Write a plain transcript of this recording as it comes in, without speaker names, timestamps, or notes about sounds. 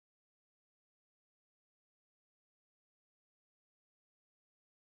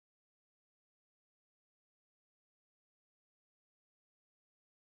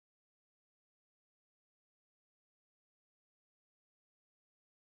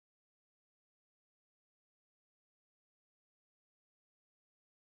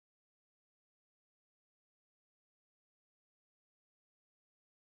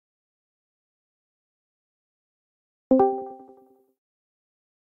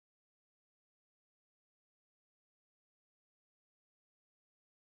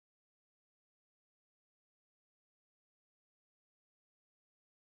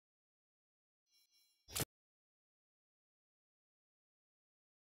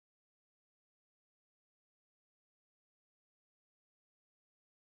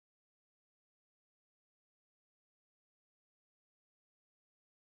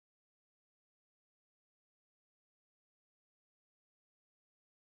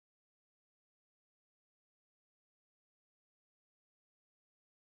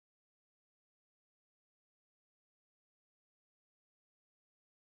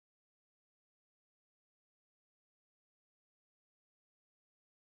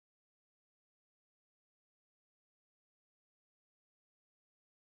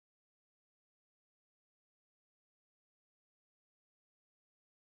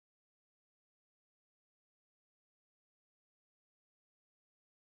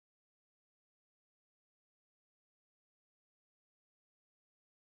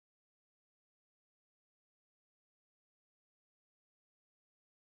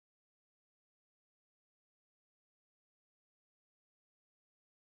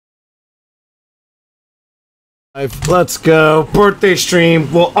Let's go. Birthday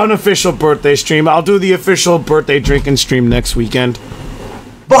stream. Well, unofficial birthday stream. I'll do the official birthday drinking stream next weekend.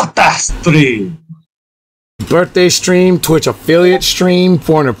 Birthday stream. Birthday stream, Twitch affiliate stream,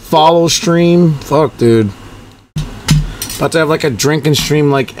 400 follow stream. Fuck, dude. About to have like a drinking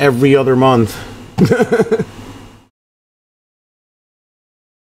stream like every other month.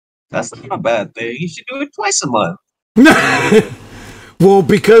 That's not a bad thing. You should do it twice a month. Well,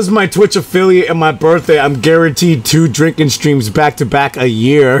 because my Twitch affiliate and my birthday, I'm guaranteed 2 drinking streams back to back a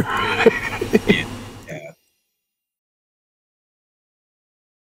year. Yeah.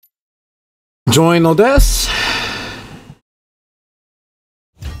 Join Odess.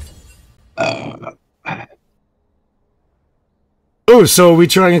 Oh, so are we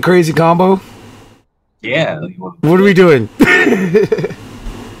trying a crazy combo? Yeah. What are we doing?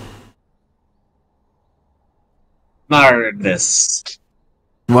 This.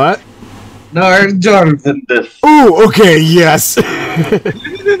 What? Jonathan this. Oh, okay, yes.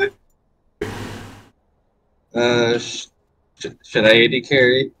 Should I AD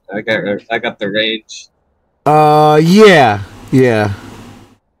carry? I got the range. Yeah.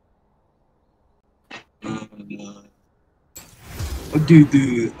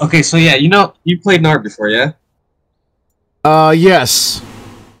 Dude. Okay, so yeah, you played Nar before, yeah? Yes.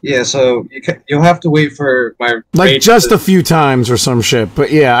 Yeah, so you'll have to wait for my like just a few times or some shit,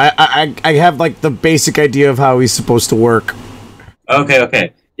 but yeah, I have like the basic idea of how he's supposed to work.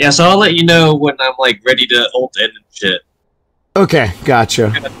 Okay. Yeah, so I'll let you know when I'm like ready to ult in and shit. Okay, gotcha.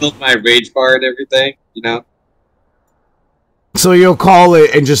 I'm gonna build my rage bar and everything, you know. So you'll call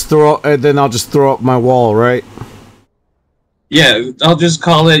it and just then I'll just throw up my wall, right? Yeah, I'll just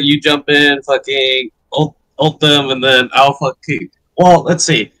call it. You jump in, fucking ult them, and then I'll fucking. Well, let's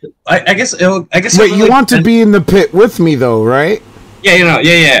see. I guess. Wait, you want to be in the pit with me, though, right? Yeah,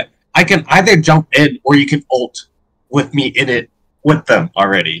 yeah. I can either jump in or you can ult with me in it with them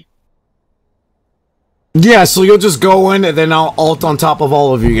already. Yeah, so you'll just go in and then I'll ult on top of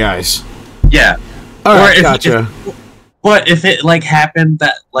all of you guys. Yeah. All right, gotcha. But if it like happened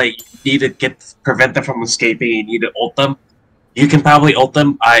that like you need to prevent them from escaping, and you need to ult them, you can probably ult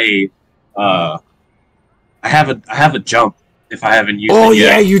them. I have a jump. If I haven't used it yet.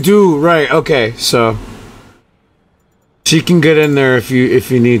 Yeah, you do. Right. Okay. So she can get in there if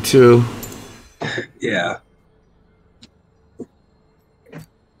you need to. Yeah.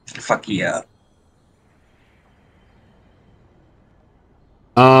 Fuck yeah.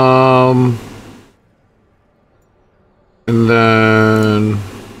 And then.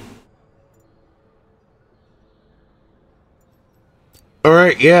 All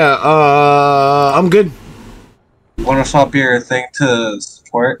right. Yeah. I'm good. Want to swap your thing to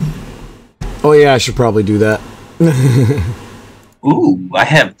support? Oh yeah, I should probably do that. Ooh, I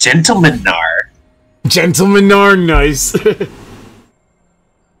have Gentleman Nar. Gentleman Nar, nice.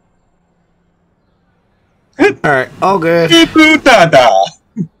 Alright, all good. You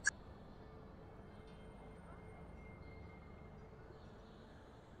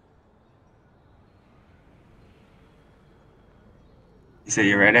say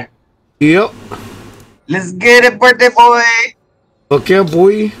you ready? Yep. Let's get it, birthday boy! Okay,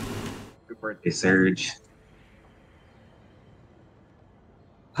 boy. Happy birthday, Surge.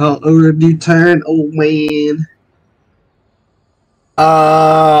 How old did you turn, old man?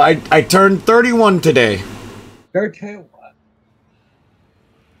 I turned 31 today. 31.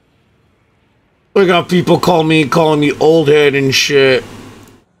 I got people calling me old head and shit.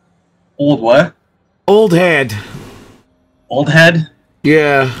 Old what? Old head. Old head?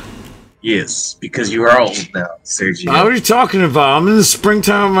 Yeah. Yes, because you are old now, Sergio. What are you talking about? I'm in the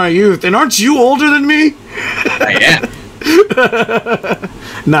springtime of my youth. And aren't you older than me? I am.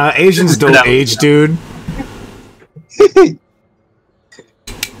 Nah, Asians don't age, dude.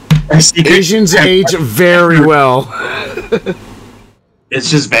 Asians age very well.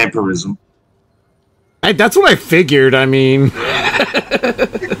 It's just vampirism. That's what I figured, I mean.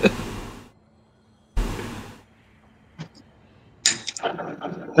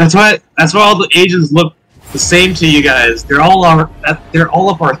 That's why all the Asians look the same to you guys. They're all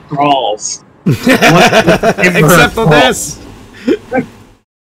of our thralls. Except for this.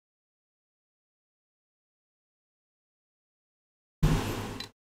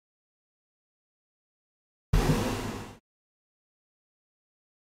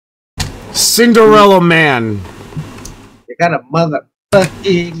 Cinderella Man. You got a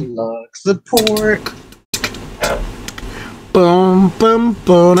motherfucking luck support. Boom, boom,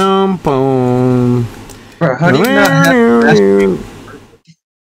 boom, boom. Bro, how do you not have mastery?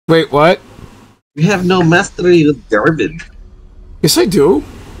 Wait, what? You have no mastery with Darwin. Yes, I do.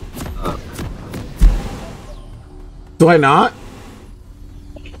 Do I not?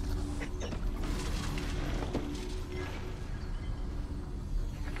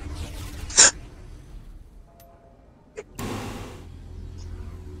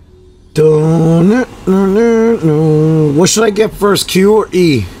 What should I get first, Q or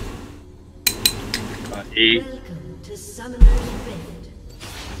E? E. Welcome to Summoner's Rift.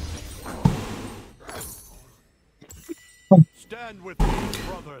 Stand with me,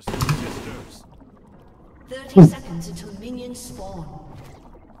 brothers and sisters. 30 seconds until minions spawn.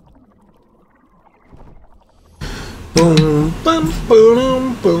 Boom, bum,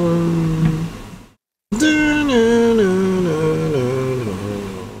 boom, boom.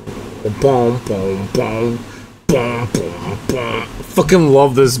 Boom, boom, boom, boom, boom, boom. Fucking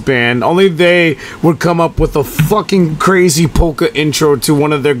love this band. Only they would come up with a fucking crazy polka intro to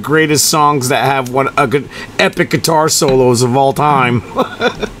one of their greatest songs that have epic guitar solos of all time. Has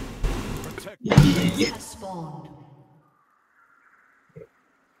spawned.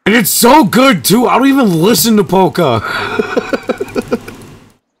 And it's so good too. I don't even listen to polka.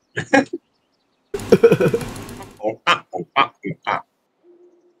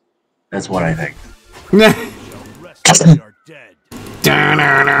 That's what I think. Rest when you're dead.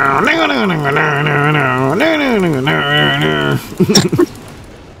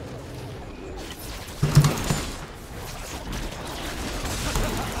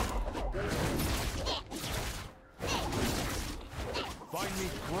 Find me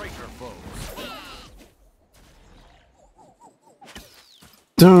greater foes.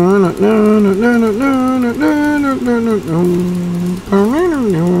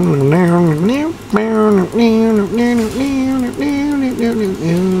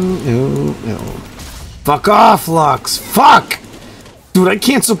 Fuck off, Lux. Fuck! Dude, I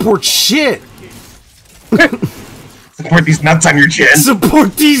can't support shit. Support these nuts on your chin.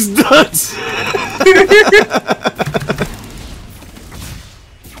 Support these nuts.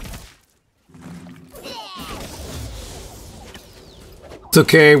 It's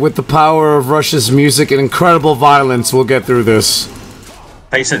okay, with the power of Russia's music and incredible violence, we'll get through this. I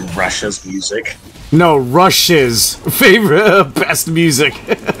thought you said Russia's music. No, Russia's favorite, best music.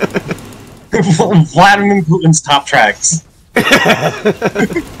 Vladimir Putin's top tracks.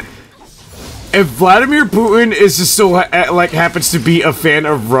 If Vladimir Putin is just so, like, happens to be a fan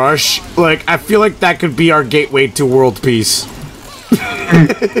of Rush, like, I feel like that could be our gateway to world peace.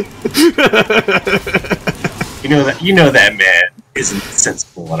 You know that man isn't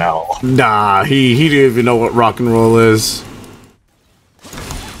sensible at all. Nah, he didn't even know what rock and roll is.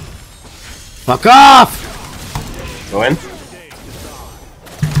 Fuck off! Go in.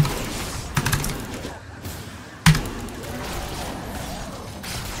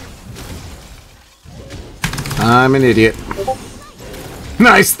 I'm an idiot.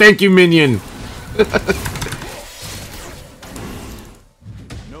 Nice, thank you, minion.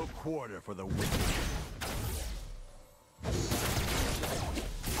 No quarter for the wicked.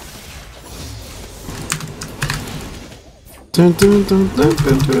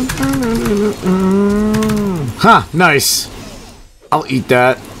 Ha, nice. I'll eat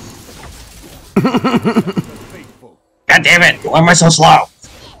that. God damn it! Why am I so slow?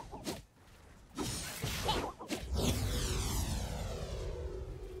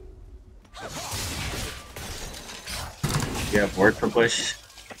 You have word for push?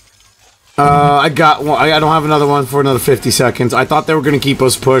 I got one. I don't have another one for another 50 seconds. I thought they were gonna keep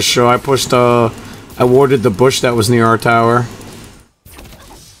us pushed, so I pushed I warded the bush that was near our tower.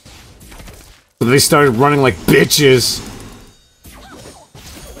 But they started running like bitches.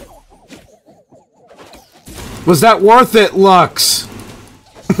 Was that worth it, Lux?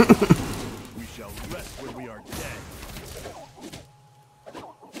 We shall rest when we are dead.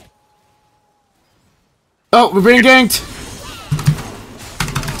 Oh, we're being ganked!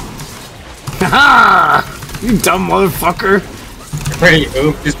 Haha! You dumb motherfucker! Ready?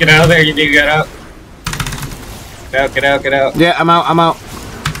 Oop, just get out of there. You need to get out. Get out, get out, get out. Yeah, I'm out.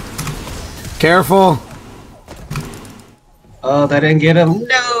 Careful. Oh, that didn't get him.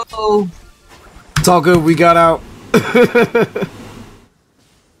 No! It's all good, we got out.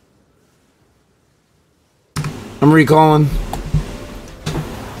 I'm recalling.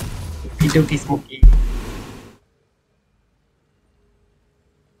 Dookie smoky.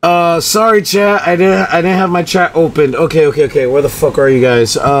 Sorry chat, I didn't have my chat opened. Okay, where the fuck are you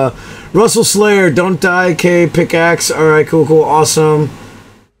guys? Russell Slayer, don't die, K, pickaxe, alright, cool, awesome.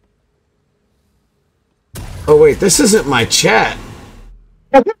 Oh wait, this isn't my chat.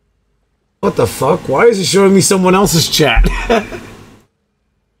 What the fuck? Why is it showing me someone else's chat?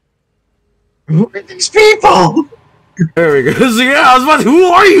 Who are these people? There we go. So, yeah, I was about to, who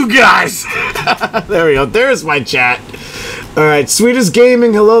are you guys? There we go, there's my chat. Alright, Sweetest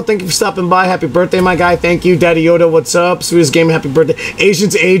Gaming, hello, thank you for stopping by. Happy birthday, my guy. Thank you. Daddy Yoda, what's up? Sweetest Gaming, happy birthday.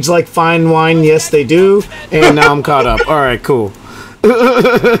 Asians age like fine wine, yes they do. And now I'm caught up. Alright, cool.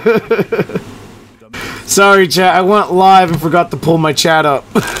 Sorry, chat, I went live and forgot to pull my chat up.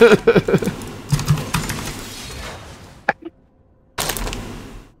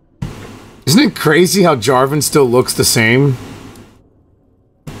 Isn't it crazy how Jarvan still looks the same?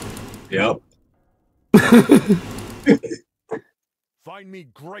 Yep. Find me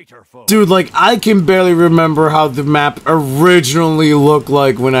greater foes. Dude, like, I can barely remember how the map originally looked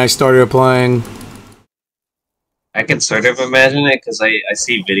like when I started playing. I can sort of imagine it because I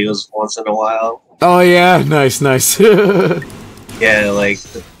see videos once in a while. Oh yeah, nice. Yeah, like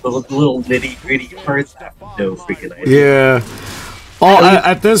the little nitty gritty parts. No freaking idea. Yeah. Oh,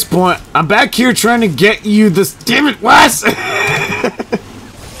 at this point, I'm back here trying to get you this. Damn it, Wes! Gonna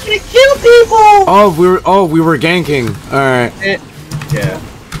kill people. Oh, we were ganking. All right. Yeah.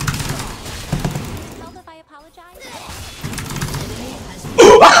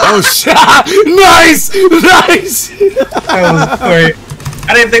 Oh shit! Nice. That was great.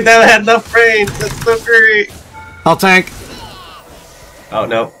 I didn't think that had enough range. That's so great. I'll tank. Oh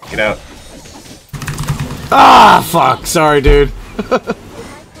no! Get out. Ah, fuck. Sorry, dude.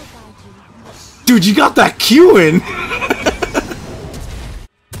 Dude, you got that Q in.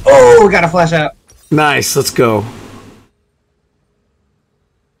 Oh, we got a flash out. Nice. Let's go.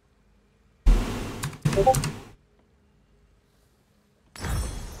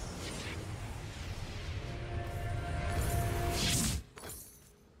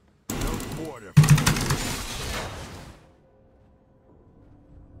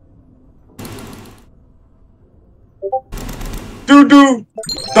 Do.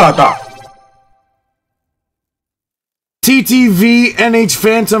 Da. TTV NH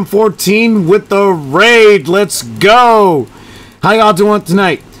Phantom 14 with the raid. Let's go. How y'all doing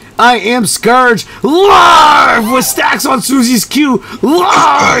tonight? IAmScurge live with stacks on Susie's Q,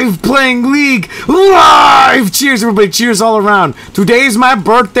 live playing League, live. Cheers, everybody. Cheers all around. Today is my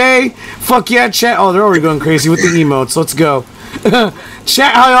birthday. Fuck yeah, chat. Oh, they're already going crazy with the emotes. Let's go.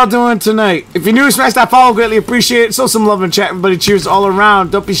 Chat, how y'all doing tonight? If you're new, smash that follow, greatly appreciate it. Show some love in chat, everybody. Cheers all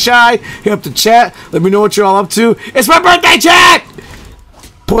around. Don't be shy. Hit up the chat. Let me know what you're all up to. It's my birthday, chat!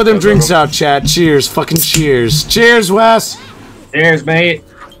 Pour them drinks out, chat. Cheers. Fucking cheers. Cheers, Wes. Cheers, mate.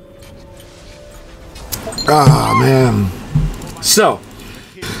 Oh, man. So,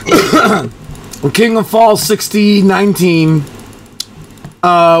 King of Fall 6019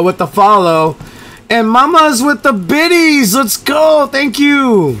 with the follow. And Mama's with the biddies. Let's go. Thank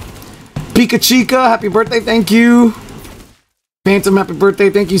you. Pika Chica, happy birthday. Thank you. Phantom, happy birthday.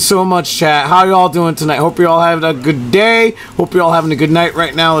 Thank you so much, chat. How y'all doing tonight? Hope you're all having a good day. Hope you're all having a good night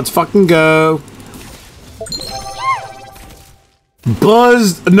right now. Let's fucking go.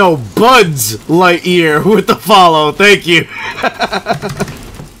 Buds Lightyear with the follow. Thank you.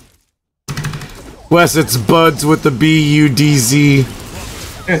 Wes, it's Buds with the B-U-D-Z.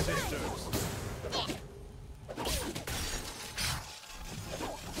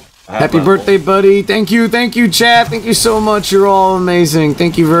 Happy birthday, buddy. Thank you, chat. Thank you so much. You're all amazing.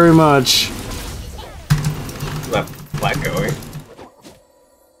 Thank you very much. Where's that flag going?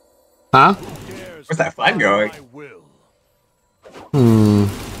 Huh? Where's that flag going?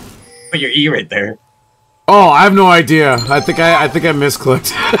 Put your E right there. Oh, I have no idea. I think I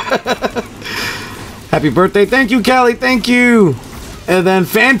misclicked. Happy birthday. Thank you, Callie. Thank you. And then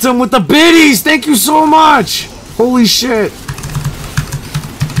Phantom with the biddies. Thank you so much. Holy shit.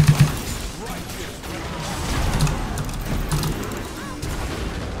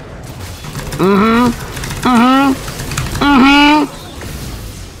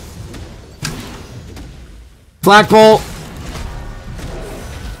 Flagpole.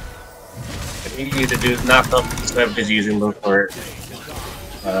 What you need to do is knock off whoever is using them for.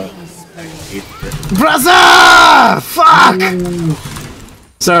 Brother! Fuck!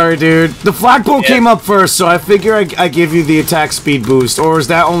 Sorry, dude. The flagpole came up first, so I figure I give you the attack speed boost. Or is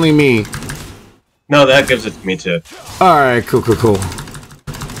that only me? No, that gives it to me too. Alright, cool.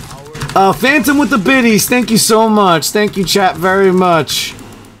 Phantom with the biddies. Thank you so much. Thank you, chat, very much.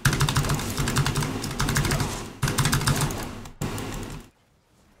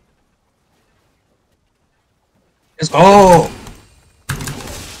 Oh!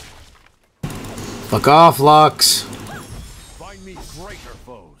 Fuck off, Lux. Find me greater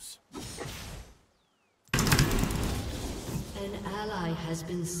foes. An ally has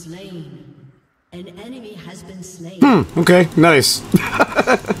been slain. An enemy has been slain. Okay, nice.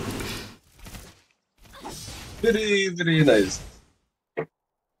 Very nice.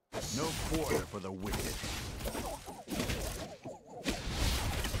 No quarter for the wicked.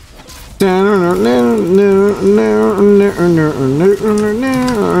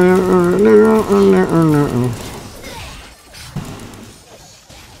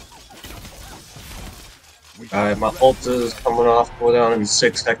 My ult is coming off cooldown in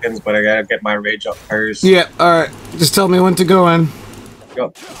 6 seconds, but I gotta get my rage up first. Yeah, alright. Just tell me when to go in.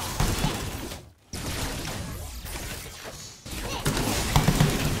 Go.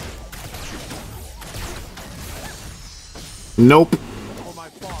 Nope. For my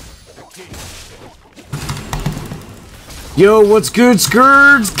father, the king. Yo, what's good,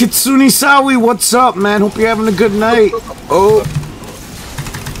 Scourge? Kitsune Sawi, what's up, man? Hope you're having a good night. Oh.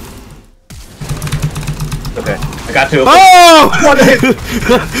 Okay, I got to. Oh!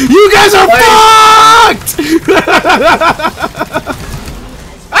 You guys are fucked!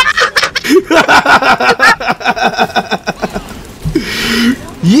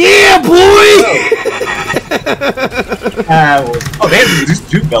 Yeah, boy! Oh, they have these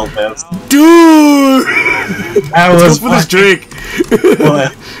 2 belt maps. Dude! That Let's was go for this Drake.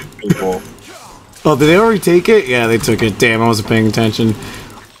 cool. Oh, did they already take it? Yeah, they took it. Damn, I wasn't paying attention.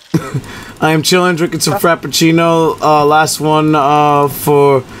 I am chilling, drinking some Frappuccino. Last one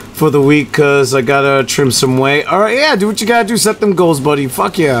for the week, cause I gotta trim some weight. All right, yeah, do what you gotta do. Set them goals, buddy.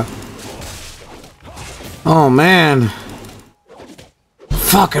 Fuck yeah. Oh man.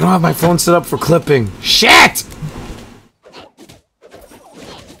 Fuck, I don't have my phone set up for clipping. Shit!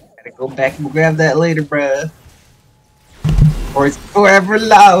 Gotta go back and grab that later, bruh. Or it's forever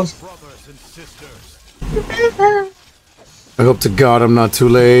lost. Brothers and sisters. I hope to God I'm not too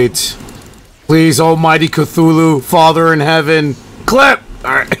late. Please, almighty Cthulhu, Father in heaven. Clip!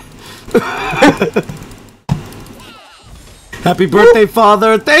 Alright. Happy birthday,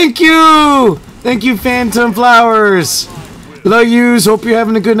 Father. Thank you! Thank you, Phantom Flowers. Love yous. Hope you're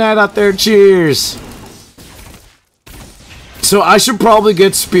having a good night out there. Cheers. So I should probably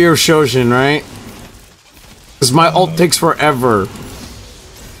get Spear of Shojin, right? Because my ult takes forever.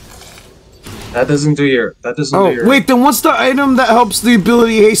 That doesn't do your. That doesn't do your. Oh, wait, then what's the item that helps the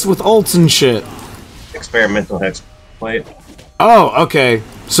ability haste with ults and shit? Experimental hex plate. Oh, okay.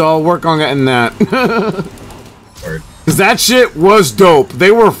 So I'll work on getting that. Word. Because that shit was dope.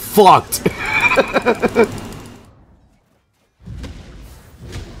 They were fucked.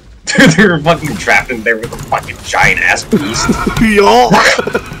 Dude, they were fucking trapped in there with a fucking giant ass beast. Yo.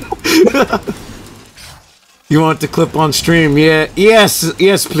 You want the clip on stream? Yeah. Yes,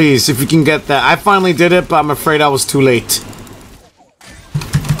 please, if you can get that. I finally did it, but I'm afraid I was too late.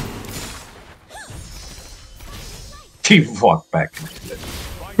 He walked back.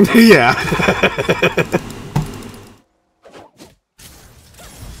 Yeah.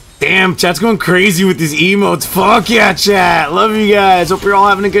 Damn, chat's going crazy with these emotes. Fuck yeah, chat. Love you guys. Hope you're all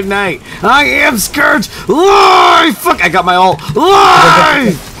having a good night. IAmScurge live. Fuck, I got my ult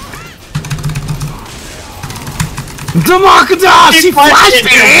live. Democratize! Flash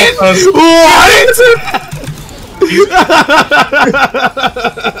man! What?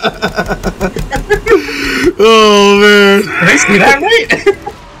 Oh man! Did I see that right?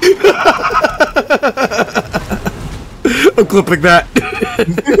 I'm clipping that.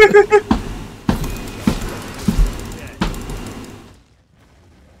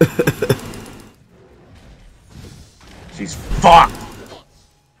 She's fucked.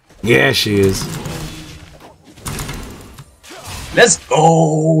 Yeah, she is. Let's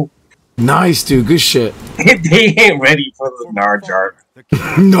go. Nice, dude. Good shit. They ain't ready for the Narjar.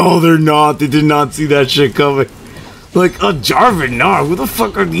 No, they're not. They did not see that shit coming. Like, a Jarvan Nar. Who the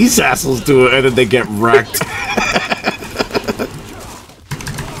fuck are these assholes doing? And then they get wrecked.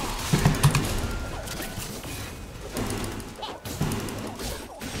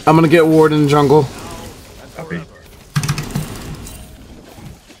 I'm gonna get ward in the jungle. Copy.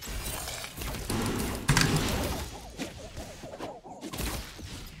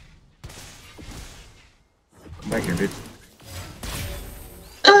 Come back here, bitch.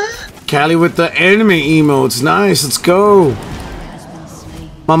 Callie with the anime emotes. Nice, let's go.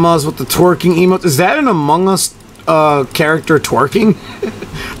 Mama's with the twerking emote. Is that an Among Us character twerking?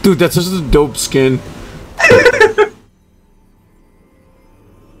 Dude, that's just a dope skin.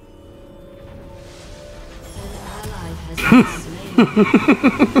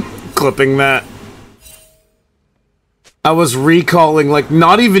 Clipping that. I was recalling, like,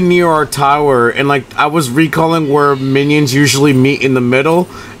 not even near our tower, and, like, I was recalling where minions usually meet in the middle,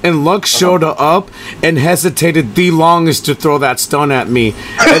 and Lux showed up and hesitated the longest to throw that stun at me.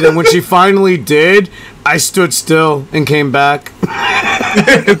 And then when she finally did, I stood still and came back.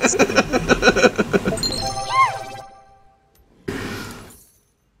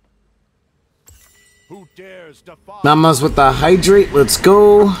 Who dares defy? Mamas with the hydrate, let's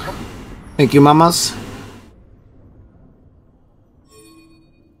go. Thank you, mamas.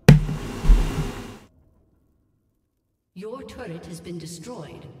 Your turret has been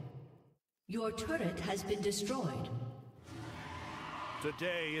destroyed. Your turret has been destroyed.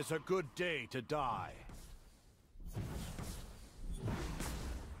 Today is a good day to die.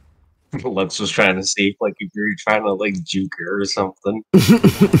 Lux was trying to see, like, if you were trying to, like, juke her or something.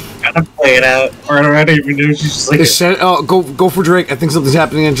 Gotta play it out. Or I don't even know. She's just like, Oh, go for Drake. I think something's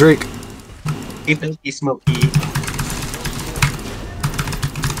happening at Drake. Smoky, smoky.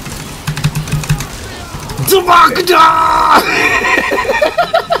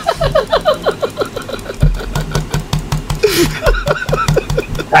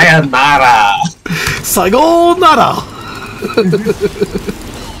 Sayonara. Sayonara.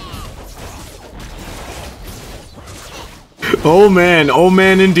 Oh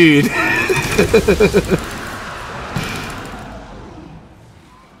man indeed.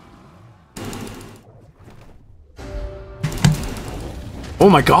 Oh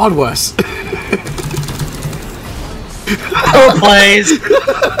my god, Wes. Oh, please.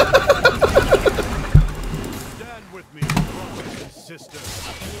 Stand with me, brothers and sisters.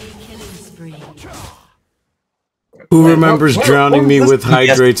 Killing spree. Who remembers what drowning was me this with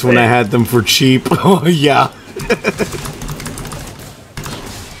hydrates when I yesterday? had them for cheap? Oh yeah.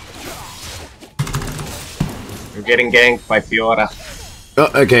 We're getting ganked by Fiora.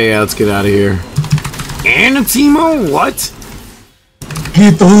 Oh, okay, yeah, let's get out of here. Anatimo? What?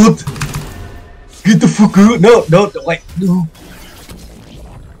 Get out! Get the fuck out! No, wait, no.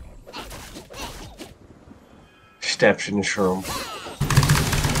 Stepson Shroom.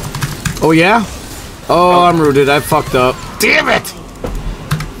 Oh yeah? Oh, I'm rooted. I fucked up. Damn it!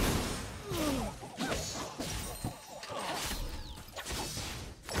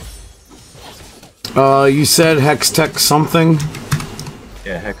 You said Hex Tech something?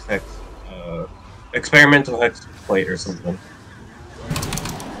 Yeah, Hex, experimental Hex plate or something.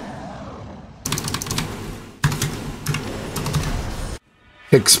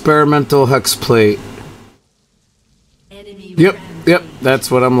 Experimental Hex Plate. Enemy Yep, rampage. that's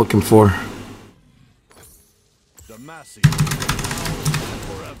what I'm looking for. The massive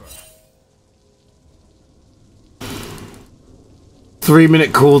forever.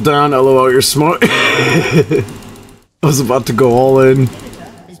 3-minute cooldown. LOL, you're smart. I was about to go all in.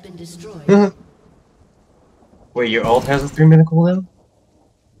 Inhibitor has been destroyed. Wait, your ult has a 3-minute cooldown?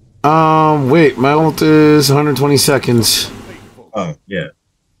 Wait, my ult is 120 seconds. Oh, yeah.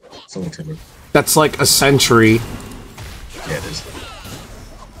 It's only 2 minutes. That's like a century. Yeah, it is.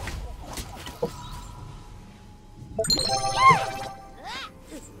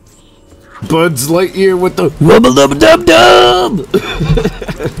 Buzz Lightyear with the rubble dub dub dub.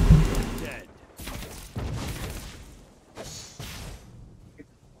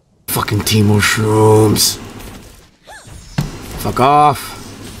 Fucking Timo Shrooms. Fuck off.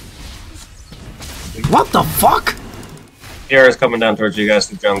 What the fuck? Fiera's coming down towards you guys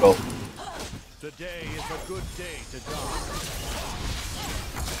in the jungle. Today is a good day to die.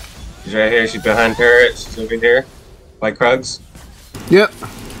 She's right here, she's behind turret, she's over here. By Krugs. Yep.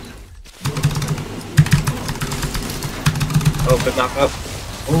 Oh, good knock up.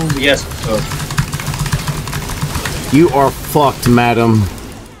 Oh, yes. Oh. You are fucked, madam.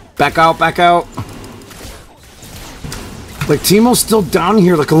 Back out, back out. Like, Timo's still down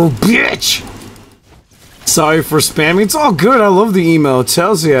here like a little bitch. Sorry for spamming. It's all good. I love the email. It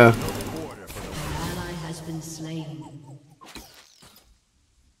tells you. Ally has been slain.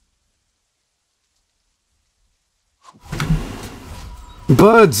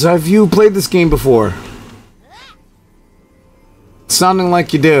 Buds, have you played this game before? Sounding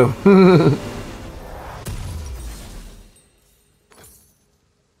like you do.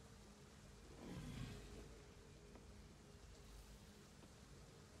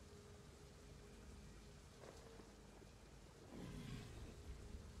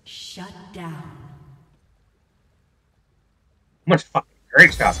 Shut down. How much fucking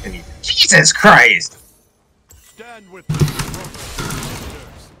great shots can you do? Jesus Christ! Stand with me,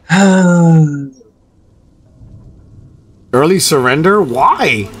 brothers. Early surrender?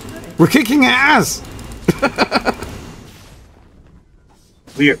 Why? We're kicking ass.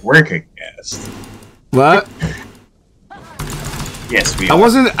 We're working, yes. What? Yes, we I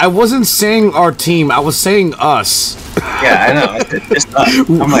are. wasn't saying our team. I was saying us. Yeah, I know. I said just us.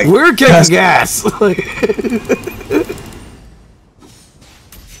 I'm like, we're kicking ass. Your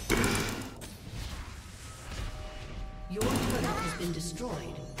turret has been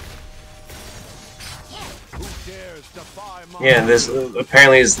destroyed. Who dares defy my yeah, this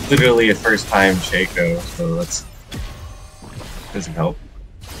apparently is literally a first time Shaco, so that's doesn't help.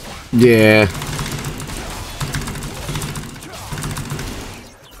 Yeah.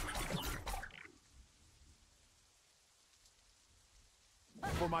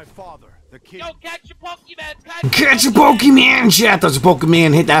 for my father, the king? Yo, catch your Pokemon! Catch a Pokemon, chat. That's a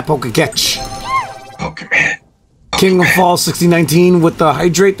Pokemon. Hit that Pokecatch. Pokemon. King of Fall 6019 with the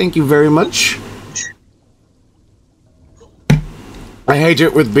hydrate. Thank you very much. I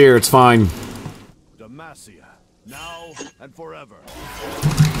hydrate with beer. It's fine. Demacia, now and forever.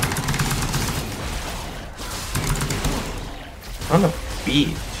 On the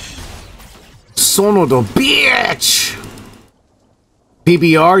beach. Sono the bitch.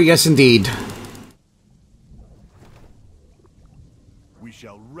 PBR, yes indeed. We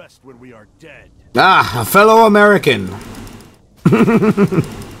shall rest when we are dead. Ah, a fellow American.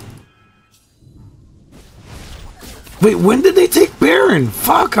 Wait, when did they take Baron?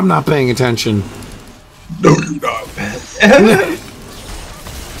 Fuck, I'm not paying attention. No, you're not, man.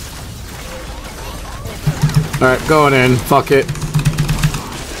 Alright, going in. Fuck it.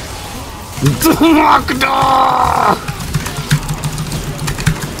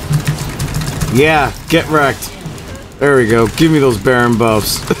 Yeah, get wrecked. There we go. Give me those Baron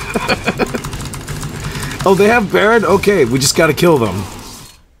buffs. Oh, they have Baron? Okay, we just gotta kill them.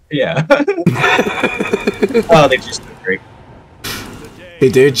 Yeah. Oh, they just did great. They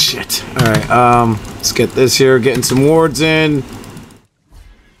did? Shit. Alright, let's get this here. Getting some wards in.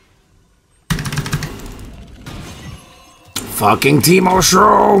 Fucking Timo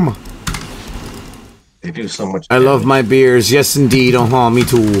Shroom! They do so much I love my beers. Yes, indeed. Me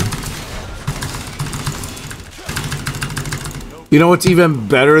too. You know what's even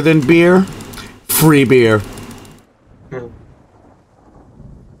better than beer? Free beer.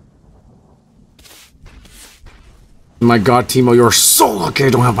 My god, Timo, you're so lucky I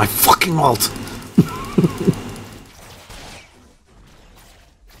don't have my fucking ult.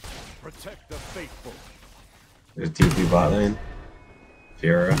 Protect the faithful. There's TP bot lane.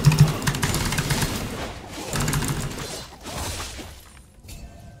 Fiora.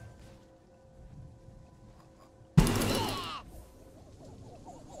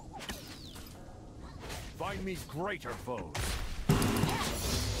 Find me greater foes.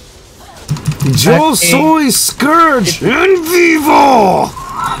 Yo soy Scourge en vivo!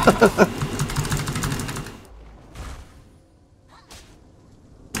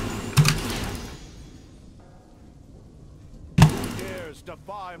 Dares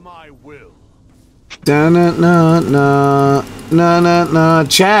defy my will. Da na na na na na na.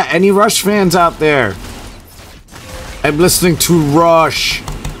 Chat, any Rush fans out there? I'm listening to Rush,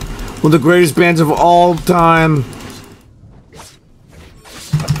 one of the greatest bands of all time.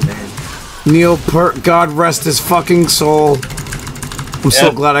 Neil Peart, God rest his fucking soul. I'm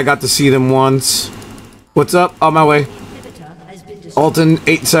so glad I got to see them once. What's up? On my way. Alton,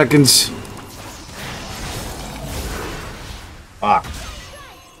 8 seconds. Fuck.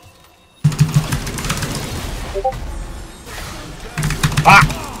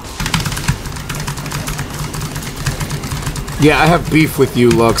 Yeah, I have beef with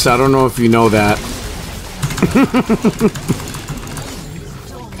you, Lux. I don't know if you know that.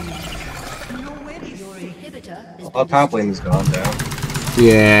 All top lane is gone down.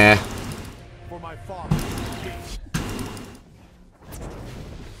 Yeah. For my father, the king.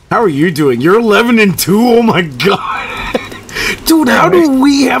 How are you doing? You're 11 and 2. Oh my god. Dude, how do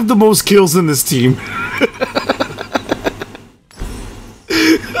we have the most kills in this team?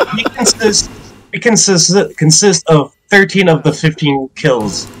 We consist of 13 of the 15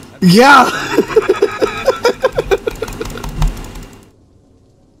 kills. Yeah.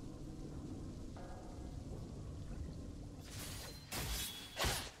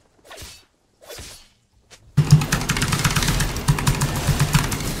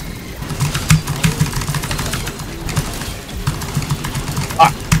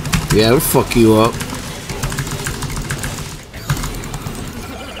 Yeah, it'll fuck you up.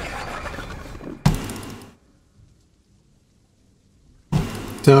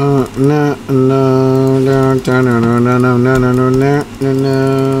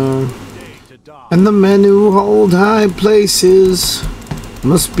 And the men who hold high places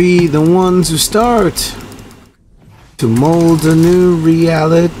must be the ones who start to mold a new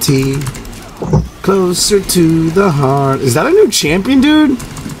reality closer to the heart. Is that a new champion, dude?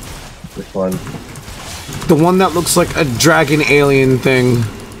 Which one? The one that looks like a dragon alien thing.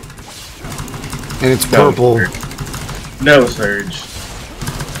 And it's purple. No, Surge.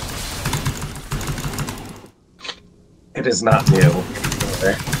 It is not new.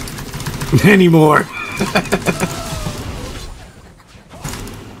 Anymore.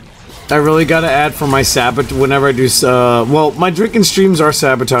 I really gotta add for my sabotage whenever I do, well, my drinking streams are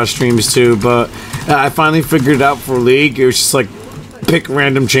sabotage streams too, but I finally figured it out for League. It was just like, pick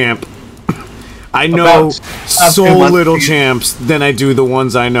random champ. I know so little champs than I do the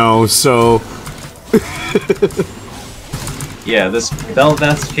ones I know, so... Yeah, this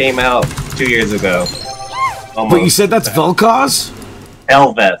Velveth came out 2 years ago. Almost. But you said that's Vel'Koz?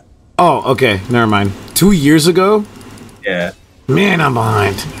 Velveth. Oh, okay, never mind. 2 years ago? Yeah. Man, I'm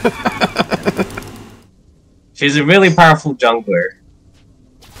behind. She's a really powerful jungler.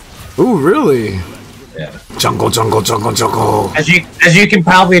 Ooh, really? Yeah. Jungle, jungle, jungle, jungle. As you can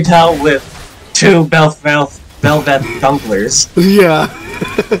probably tell with two Velveth junglers. Yeah.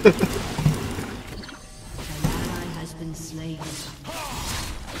 Has been slain.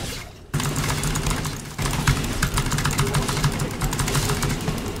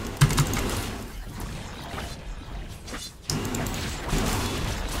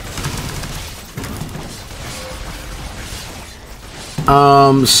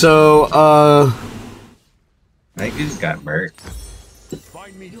 I think you just got murked.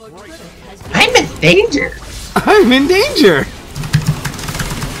 Find me right. I'm in danger! I'm in danger!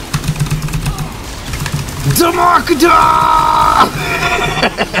 Demarcada!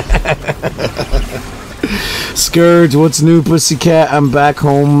 Scourge, what's new, pussycat? I'm back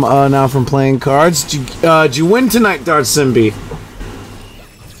home now from playing cards. Did you win tonight, Darth Simbi?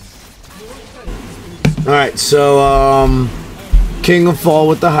 Alright, so, King of Fall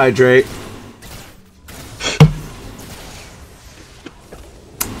with the Hydrate.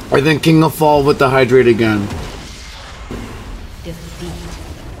 And then King of Fall with the Hydrate again.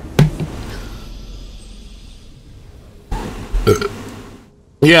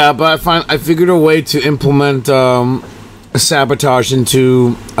 Yeah, but I figured a way to implement sabotage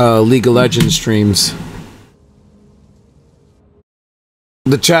into League of Legends streams.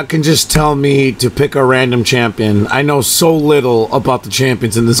 The chat can just tell me to pick a random champion. I know so little about the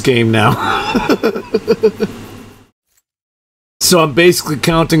champions in this game now. So I'm basically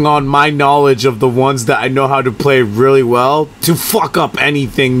counting on my knowledge of the ones that I know how to play really well to fuck up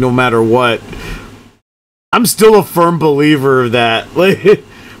anything no matter what. I'm still a firm believer of that. Like,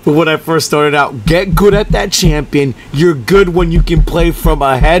 but when I first started out, get good at that champion. You're good when you can play from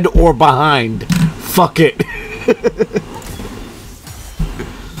ahead or behind. Fuck it.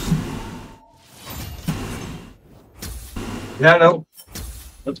 Yeah, no.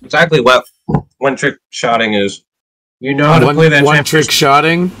 That's exactly what one-trick shotting is. You know how to play that one-trick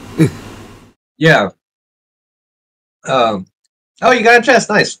shotting? Yeah. Oh, you got a chest.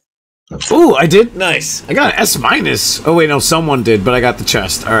 Nice. Ooh, I did? Nice. I got an S-. Oh, wait, no, someone did, but I got the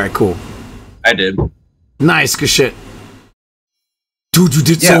chest. Alright, cool. I did. Nice, good shit. Dude, you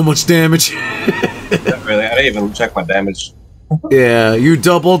did so much damage. Not really. I didn't even check my damage. Yeah, you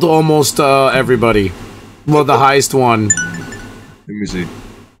doubled almost everybody. Well, the highest one. Let me see.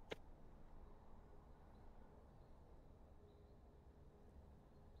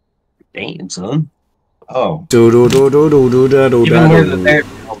 Damn, son. Oh. Even more than their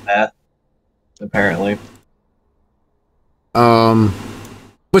path, apparently.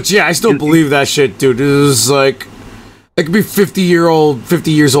 But yeah, I still believe that shit, dude. It was like, I could be 50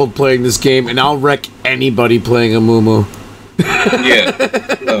 years old playing this game, and I'll wreck anybody playing a Mumu. Yeah.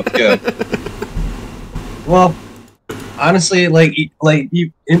 Oh, yeah. Well, honestly, like you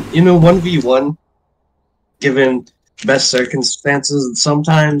know, 1v1, given best circumstances.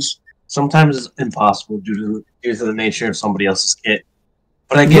 Sometimes it's impossible due to the nature of somebody else's kit.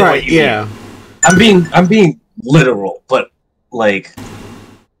 But I get what you mean. I'm being literal, but like,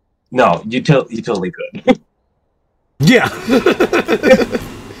 no, you totally could. Yeah.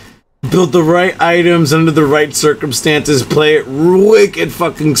 Build the right items under the right circumstances. Play it wicked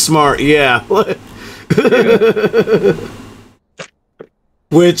fucking smart. Yeah.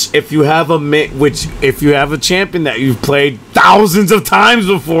 Which, if you have a champion that you've played thousands of times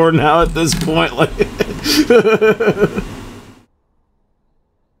before now at this point, like,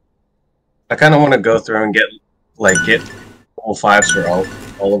 I kind of want to go through and get level 5s for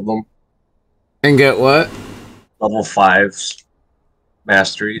all of them. And get what? Level 5s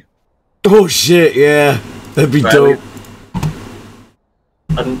mastery. Oh shit! Yeah, that'd be dope.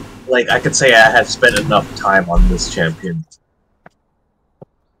 Like, I could say I have spent enough time on this champion.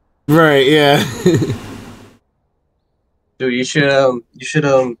 Right, yeah. Dude, you should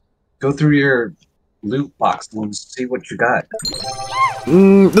go through your loot box and see what you got.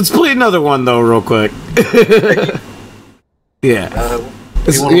 Let's play another one though, real quick. Yeah.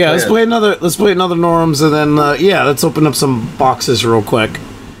 Let's play another Norms, and then yeah, let's open up some boxes real quick.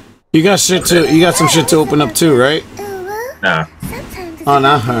 You got some shit to open up too, right? Nah. Oh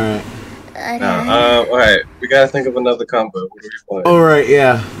no, alright. No, alright. We gotta think of another combo. What are we playing? Alright,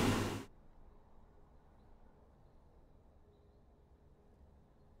 yeah.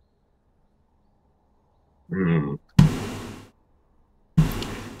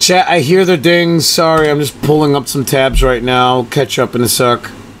 Chat, I hear the dings. Sorry, I'm just pulling up some tabs right now. Catch up in a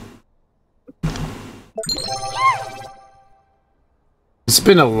sec. It's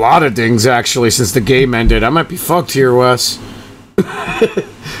been a lot of dings, actually, since the game ended. I might be fucked here, Wes.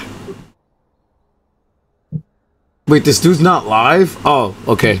 Wait, this dude's not live? Oh,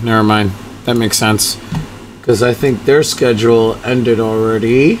 okay, never mind. That makes sense. Because I think their schedule ended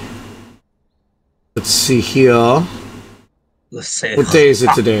already. Let's see here. Let's see. What day is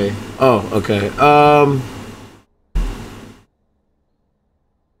it today? Oh, okay.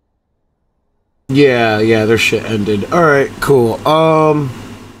 Yeah, their shit ended. Alright, cool.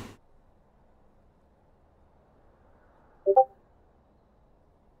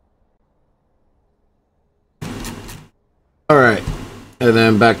 Alright. And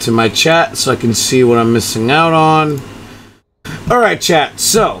then back to my chat so I can see what I'm missing out on. Alright, chat,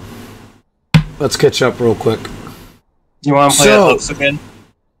 so let's catch up real quick. You want to play that Blitz again?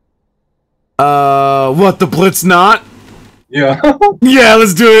 What, the Blitz not? Yeah. Yeah,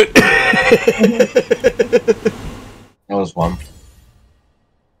 let's do it. That was fun.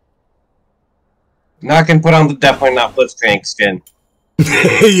 Now I can put on the definitely not Blitzcrank skin.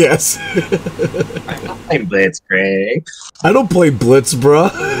 Yes. I don't play Blitzcrank. I don't play Blitz,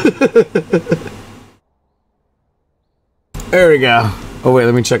 bruh. There we go. Oh wait,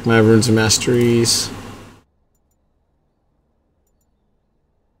 let me check my runes and masteries.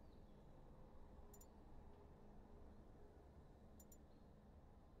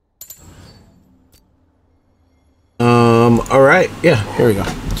 Alright, yeah, here we go.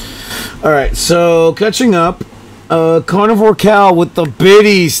 Alright, so catching up. Carnivore Cal with the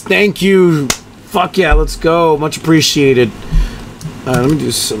biddies. Thank you. Fuck yeah, let's go. Much appreciated. Let me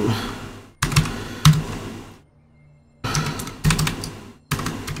do some.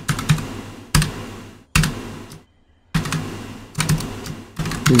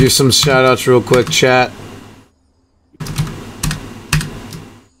 Do some shout outs real quick, chat.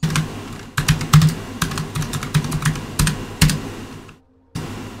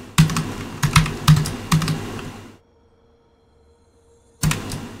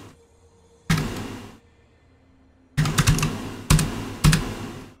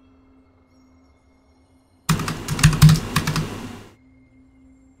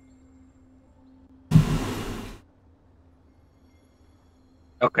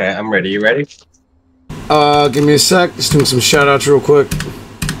 Okay, I'm ready. You ready? Give me a sec. Just doing some shout outs real quick.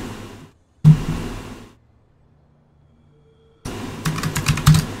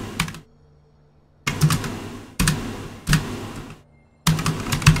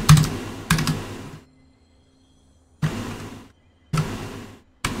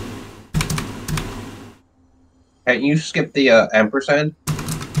 Can't you skip the ampersand?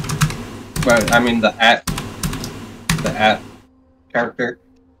 But I mean the at character.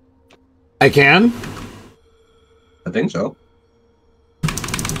 I can? I think so.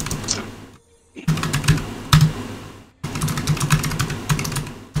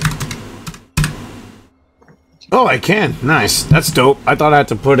 Oh, I can. Nice. That's dope. I thought I had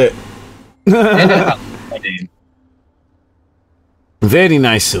to put it. Very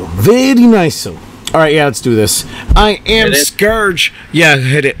nice. Very nice. Alright, yeah, let's do this. I am Scourge. Yeah,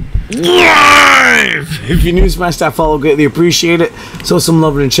 hit it. If you're new to my staff, follow, greatly appreciate it. So some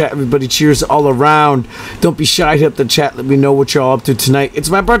love in the chat, everybody. Cheers all around. Don't be shy, hit up the chat. Let me know what you're all up to tonight. It's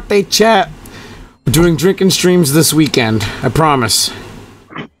my birthday, chat. We're doing drinking streams this weekend. I promise.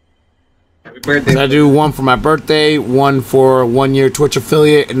 Happy birthday. I do one for my birthday, one for 1 year Twitch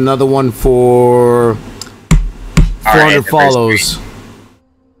affiliate, and another one for 400 follows.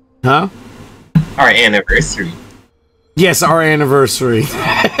 Huh? Our anniversary. Yes, our anniversary.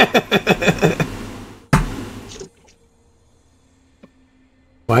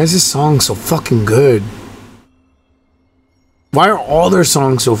 Why is this song so fucking good? Why are all their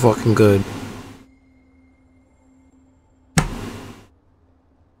songs so fucking good?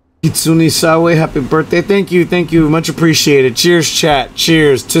 Kitsune Sawe, happy birthday. Thank you. Much appreciated. Cheers, chat.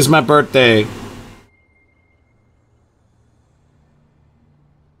 Cheers. 'Tis my birthday.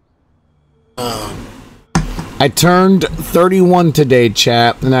 I turned 31 today,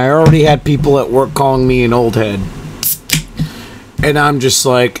 chat, and I already had people at work calling me an old head. And I'm just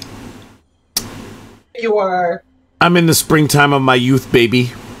like... You are. I'm in the springtime of my youth,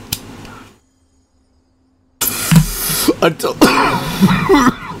 baby. Until...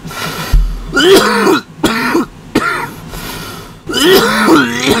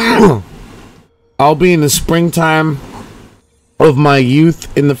 I'll be in the springtime of my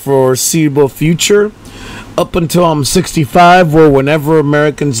youth in the foreseeable future, up until I'm 65, or whenever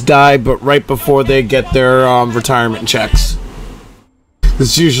Americans die, but right before they get their retirement checks.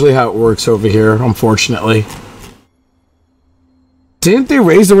 That's usually how it works over here, unfortunately. Didn't they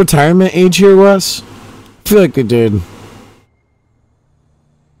raise the retirement age here, Wes? I feel like they did.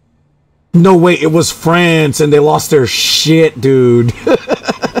 No, wait, it was France, and they lost their shit, dude.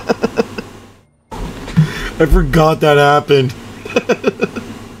 I forgot that happened.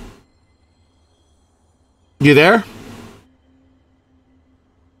 You there?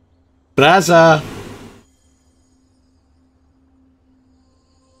 Braza.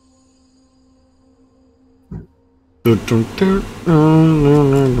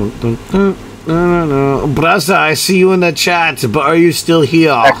 Braza, I see you in the chat, but are you still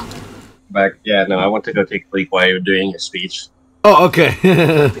here? Back. Yeah, no, I went to go take a leak while you were doing your speech. Oh, okay.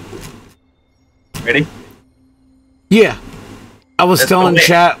 Ready? Yeah. I was telling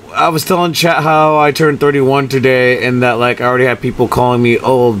chat how I turned 31 today, and that like I already had people calling me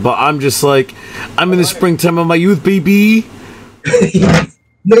old, but I'm just like, I'm in the springtime of my youth, baby.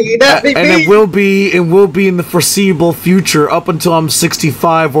 No, you're not, baby. And it will be in the foreseeable future, up until I'm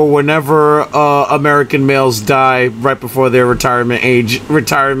 65 or whenever American males die right before their retirement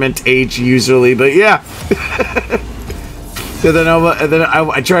age usually. But yeah. And then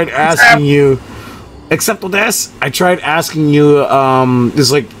I tried asking you. Except with this, I tried asking you,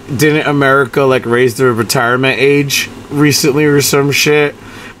 is like, didn't America like raise their retirement age recently or some shit?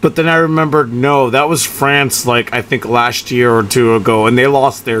 But then I remembered, no, that was France, like, I think last year or two ago, and they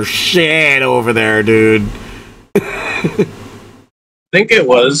lost their shit over there, dude. I think it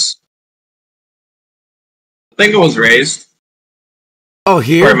was raised. Oh,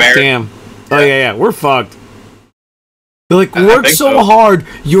 here? Damn. Oh, yeah, we're fucked. They're like, work so hard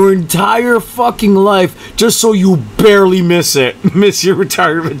your entire fucking life just so you barely miss your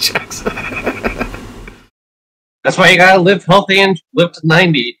retirement checks. That's why you gotta live healthy and live to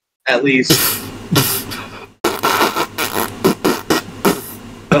 90, at least.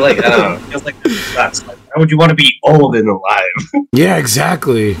 But like, I don't know, it feels like that's like, why would you want to be old and alive? Yeah,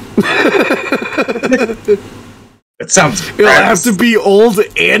 exactly. It sounds You'll have to be old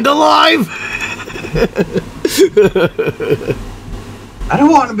and alive? I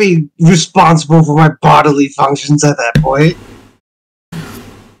don't want to be responsible for my bodily functions at that point.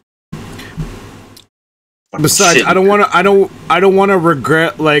 Besides, I don't want to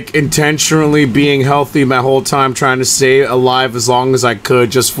regret like intentionally being healthy my whole time trying to stay alive as long as I could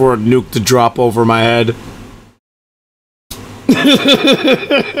just for a nuke to drop over my head.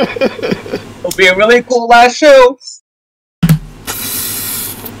 It'll be a really cool last show.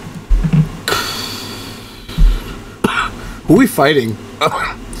 Who are we fighting?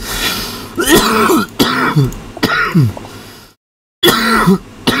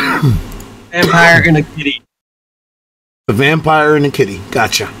 Vampire and a kitty. The vampire and a kitty.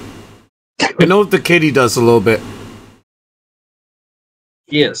 Gotcha. I know what the kitty does a little bit.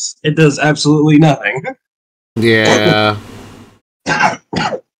 Yes, it does absolutely nothing. Yeah.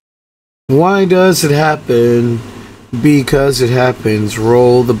 Why does it happen? Because it happens.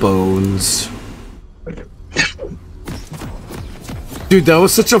 Roll the bones. Dude, that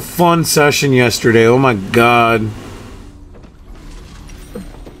was such a fun session yesterday. Oh my god.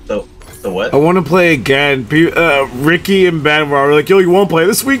 The what? I want to play again. Ricky and Ben were like, "Yo, you want to play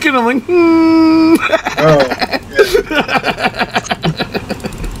this weekend?" I'm like,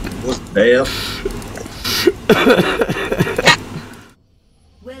 Oh, yeah.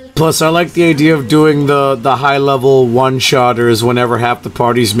 Plus, I like the idea of doing the high level one shotters whenever half the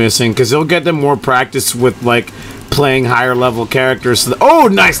party's missing, because it'll get them more practice with like playing higher level characters. Oh,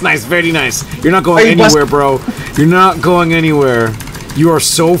 nice, very nice. You're not going anywhere, bro. You're not going anywhere. You are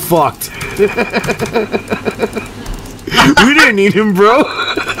so fucked. We didn't need him, bro.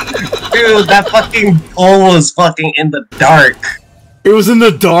 Dude, that fucking pole was fucking in the dark. It was in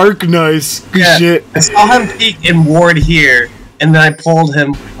the dark. Nice. Good shit. I saw him peek and ward here, and then I pulled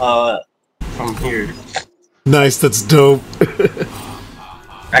him from here. Nice. That's dope.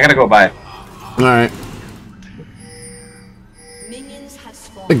 I gotta go by. All right.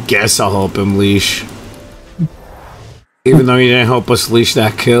 I guess I'll help him leash. Even though he didn't help us leash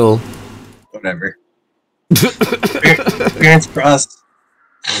that kill. Whatever. Experience for us.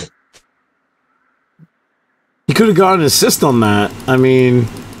 You could have gotten an assist on that. I mean...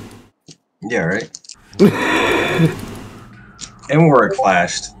 Yeah, right? And work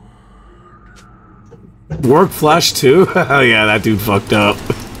flashed. Work flashed too? Oh yeah, that dude fucked up.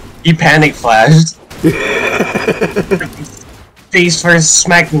 He panic flashed. Face first,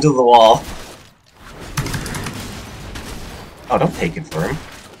 smacked into the wall. Oh, don't take it for him.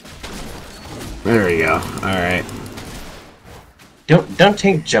 There we go. Alright. Don't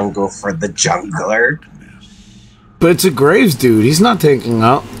take jungle for the jungler. But it's a Graves dude. He's not taking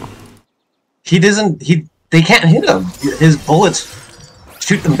out. He doesn't. They can't hit him. His bullets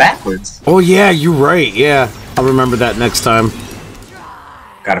shoot them backwards. Oh yeah, you're right. Yeah, I'll remember that next time.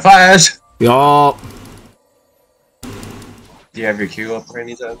 Got a flash. Y'all. Do you have your Q up for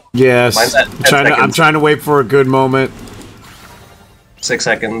any time? Yes. Mine's at 10 I'm trying to wait for a good moment. 6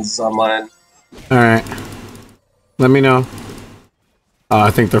 seconds on mine. All right. Let me know. I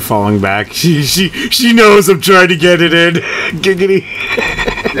think they're falling back. She knows I'm trying to get it in. Giggity.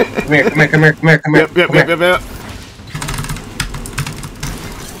 Come here. Yep.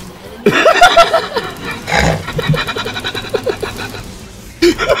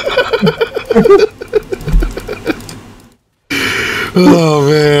 Oh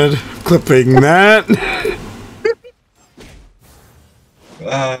man, clipping that.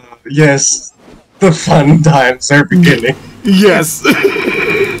 Yes. The fun times are beginning. Yes.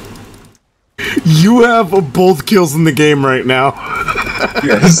 You have both kills in the game right now.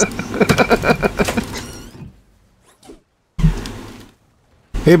 Yes.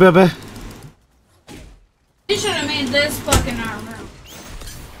 Hey, Bebe. You should have made this fucking armor.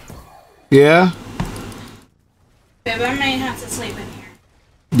 Yeah? Babe, I may have to sleep in here.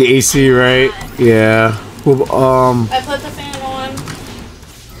 The AC, right? Yeah. Well, I put the fan on.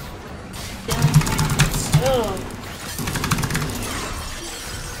 Oh.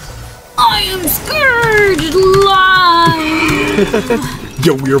 IAmScurge live!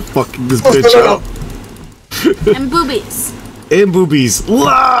 yo, we're fucking this bitch up. And boobies. And boobies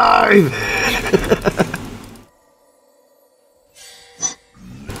live!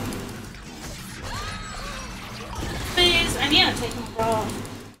 Please, I need to take them off.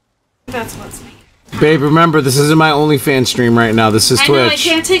 That's what's me. Babe, remember, this isn't my OnlyFans stream right now. This is Twitch. I know, I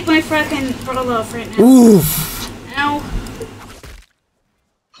can't take my fucking bra off right now. Oof! Ow.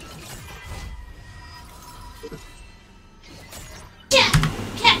 Yeah,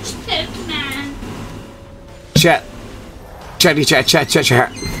 catch Pokemon. Chat. Chatty chat.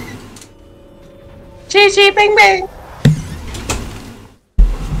 Chee bang bang.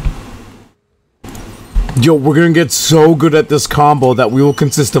 Yo, we're gonna get so good at this combo that we will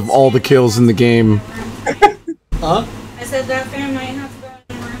consist of all the kills in the game. Huh? I said that fan might have to go in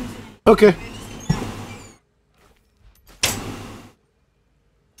the room tonight. Okay.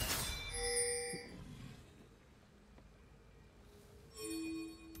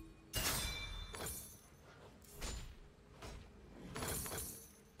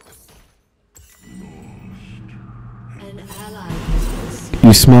 An ally has been slain.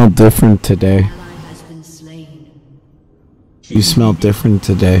 You smell different today. An ally has been slain. You smell different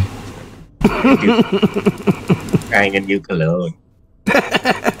today. Trying a new cologne.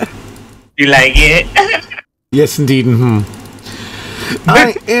 You like it? Yes, indeed.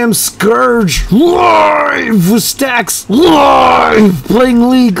 IAmScurge live with Stacks live playing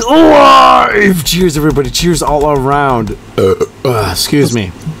League live. Cheers, everybody! Cheers all around. Excuse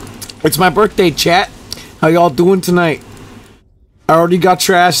me. It's my birthday, chat. How y'all doing tonight? I already got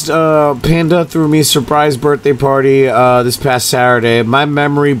trashed. Panda threw me a surprise birthday party this past Saturday. My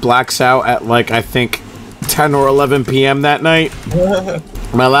memory blacks out at like I think 10 or 11 p.m. that night.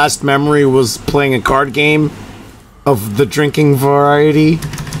 My last memory was playing a card game of the drinking variety.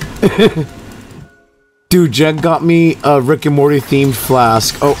 Dude, Jen got me a Rick and Morty themed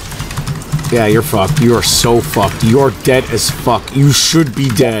flask. Oh, yeah, you're fucked. You are so fucked. You're dead as fuck. You should be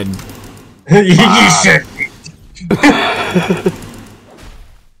dead. You should be.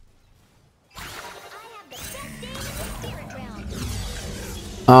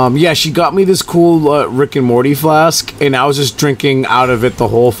 Yeah, she got me this cool Rick and Morty flask, and I was just drinking out of it the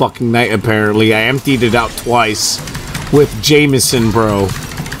whole fucking night, apparently. I emptied it out twice with Jameson, bro.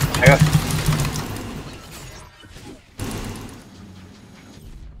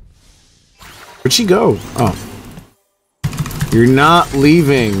 Where'd she go? Oh. You're not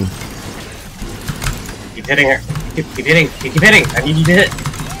leaving. Keep hitting her. Keep hitting. Keep hitting. I need you to hit.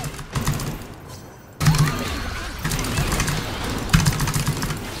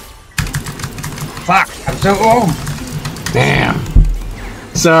 Fuck! I'm so old! Damn.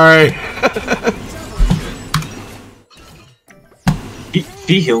 Sorry.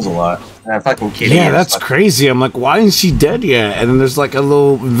 She heals a lot. That fucking kitty. Yeah, that's crazy. I'm like, why isn't she dead yet? And then there's like a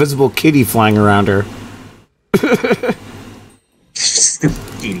little invisible kitty flying around her. Stupid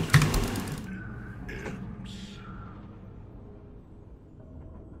kitty.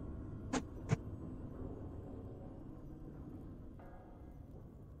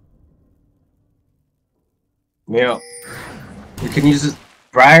 You know, we can use this.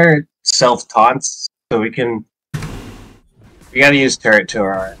 Briar self taunts, so we can. We gotta use turret to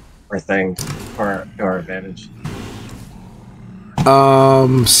our thing, to our advantage.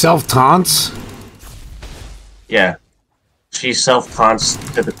 Self taunts? Yeah. She self taunts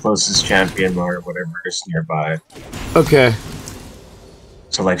to the closest champion or whatever is nearby. Okay.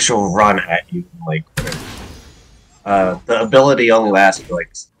 So like she'll run at you like whatever. The ability only lasts for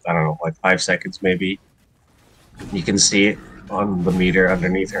like I don't know, like 5 seconds maybe. You can see it on the meter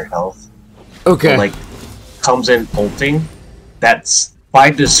underneath her health. Okay. It, like comes in ulting. That's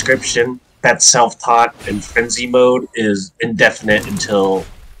by description. That self-taunt in frenzy mode is indefinite until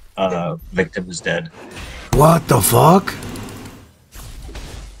victim is dead. What the fuck?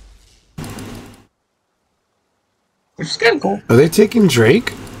 Which is kind of cool. Are they taking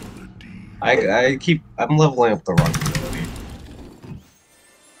Drake? I'm leveling up the run ability.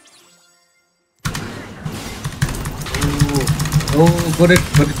 Oh, put a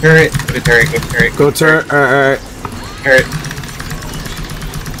turret, go turret. Go turret, alright. Turret.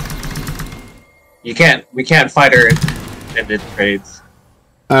 We can't fight her in ended trades.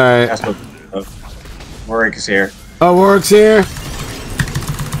 Alright. That's what Warwick is here. Oh, Warwick's here.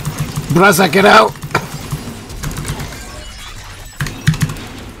 Brasa, get out.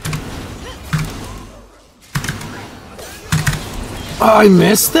 Oh, I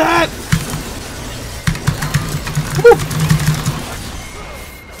missed that? Woo.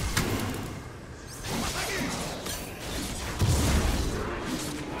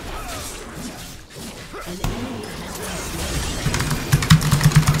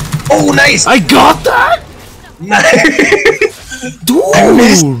 Oh, nice! I got that? Nice! Dude!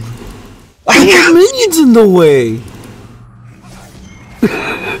 I got minions in the way!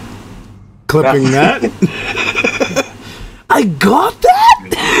 Clipping that? I got that?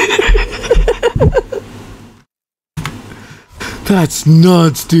 That's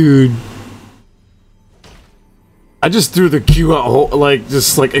nuts, dude. I just threw the Q out, like,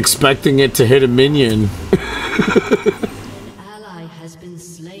 just like expecting it to hit a minion.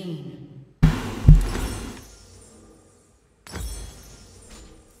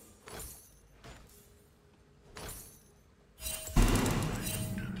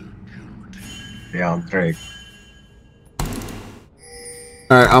 Yeah, I'm Drake.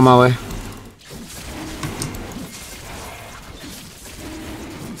 Alright, on my way.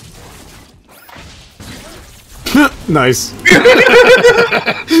 Nice.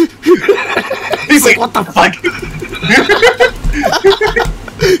 He's like, what the fuck?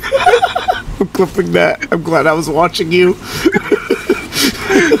 I'm clipping that. I'm glad I was watching you.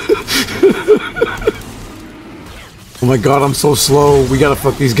 Oh my god, I'm so slow. We gotta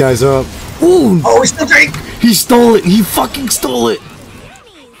fuck these guys up. Ooh! Oh, he's still Drake! He stole it! He fucking stole it!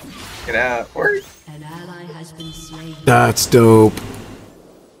 Get out. Word. An ally has been slain. That's dope.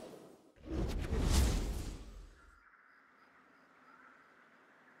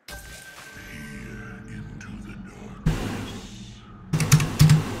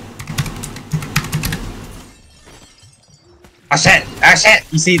 Oh shit! Oh shit!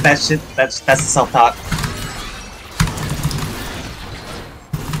 You see that shit? That's the self-taught.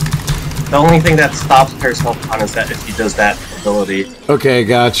 The only thing that stops her self-taught is that if she does that ability. Okay,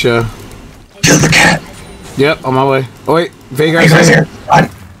 gotcha. Kill the cat! Yep, on my way. Oh wait. Veigar's here. Run.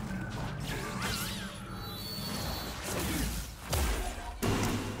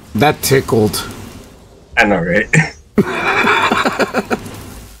 That tickled. I know, right?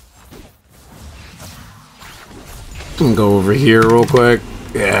 I'm gonna go over here real quick.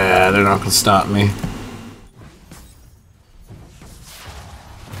 Yeah, they're not gonna stop me.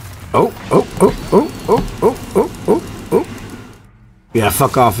 Oh, oh, oh, oh, oh, oh, oh, oh, oh. Yeah,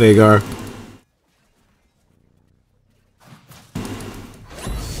 fuck off, Veigar.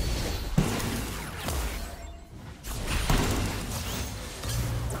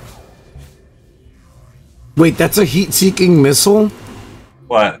 Wait, that's a heat-seeking missile?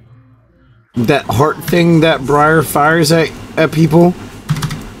 What? That heart thing that Briar fires at people?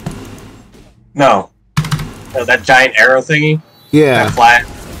 No. No, that giant arrow thingy? Yeah. That flat?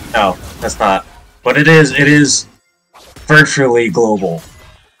 No, that's not. But it is virtually global.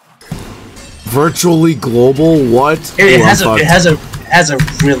 Virtually global? What? It has a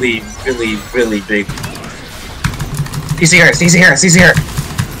really, really, really big. CC her.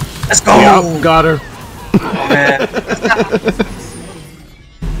 Let's go. Yep, got her. Oh, man.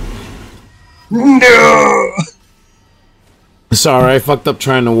 No. Sorry, I fucked up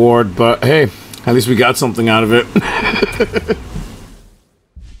trying to ward, but hey, at least we got something out of it.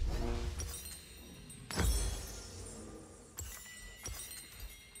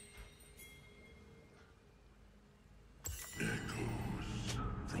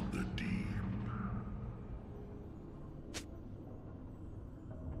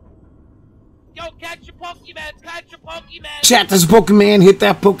 Yo, catch your Pokemon! Catch your Pokemon! Chat, this Pokemon hit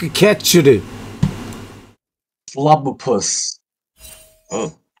that Pokecatch it. Flubopus.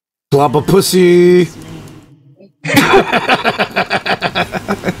 Oh. Flop pussy. I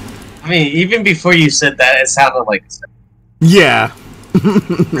mean, even before you said that, it sounded like. Yeah.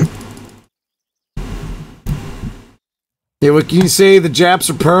 Yeah, what can you say? The Japs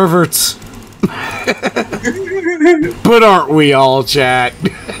are perverts. But aren't we all, chat?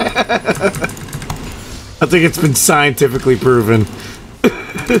 I think it's been scientifically proven.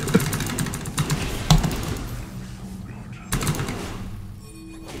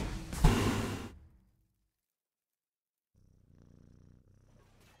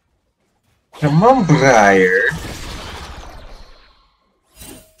 Come on, Briar.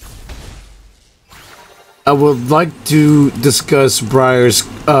 I would like to discuss Briar's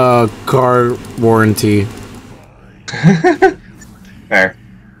car warranty. Fair.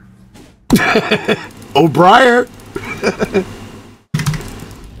 Oh, Briar!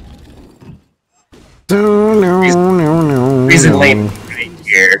 Reason lane right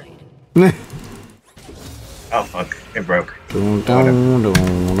here. Oh fuck, it broke.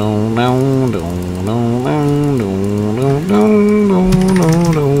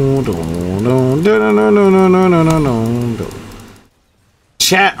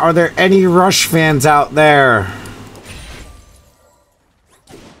 Chat, are there any Rush fans out there?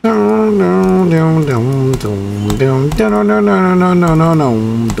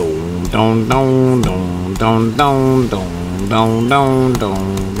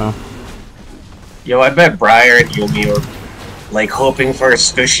 Yo, I bet Briar and Yumi are like hoping for a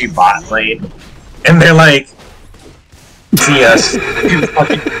squishy bot lane, and they're like, "See us, you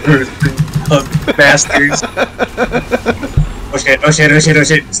fucking bastards!" Oh shit! Oh shit! Oh shit! Oh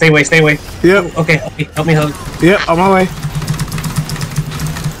shit! Stay away! Stay away! Yep. Okay, help me hug. Yep, on my way.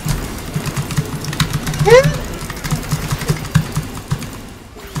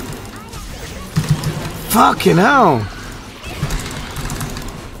 Fucking hell.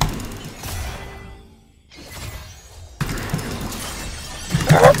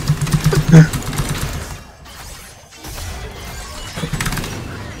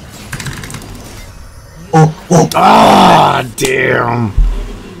 Ah, damn.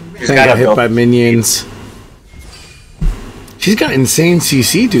 She's I got hit by minions. She's got insane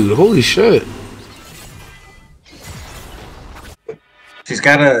CC, dude. Holy shit. She's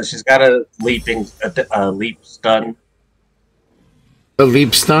got a leaping leap stun. A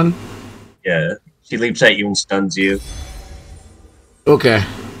leap stun? Yeah, she leaps at you and stuns you. Okay.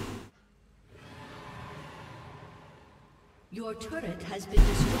 Your turret has been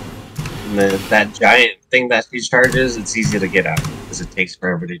destroyed. And that giant thing that she charges, it's easy to get out because it takes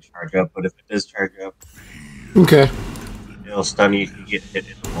forever to charge up. But if it does charge up, Okay. it'll stun you if you get hit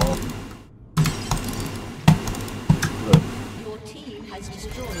in the wall. Your team has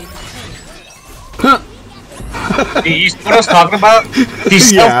destroyed a Huh. You see what I was talking about?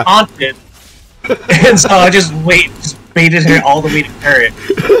 She's Yeah. self-haunted. And so I just baited her all the way to turret.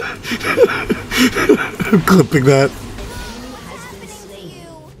 I'm clipping that. has been slain.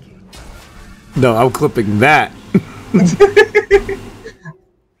 No, I'm clipping that.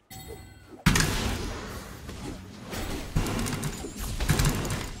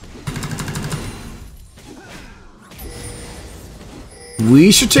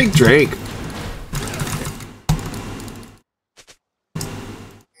 We should take Drake.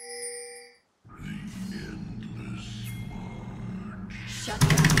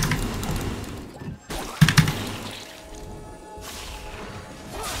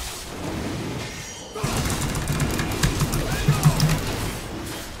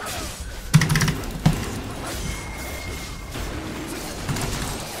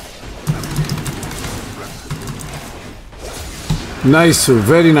 Nice,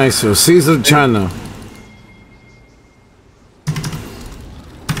 very nice. Caesar China.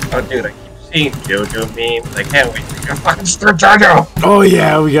 Oh, dude, I keep seeing JoJo memes. I can't wait to fucking start JoJo. Oh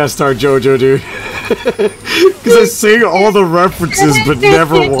yeah, we gotta start JoJo, dude. Because I sing all the references but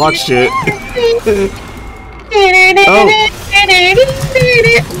never watched it. Oh.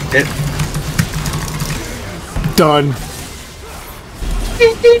 Done.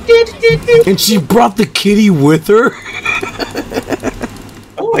 And she brought the kitty with her?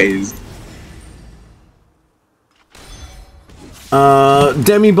 Always.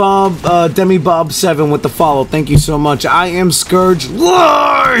 Demibob7 with the follow. Thank you so much. IAmScurge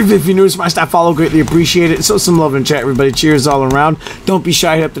live. If you're new to Smash that follow, greatly appreciate it. So some love in chat, everybody. Cheers all around. Don't be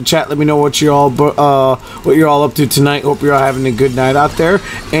shy. Hit up the chat. Let me know what you're all up to tonight. Hope you're all having a good night out there.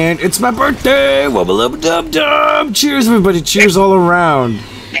 And it's my birthday. Wubba lubba dub dub. Cheers, everybody. Cheers all around.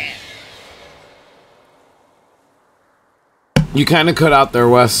 You kind of cut out there,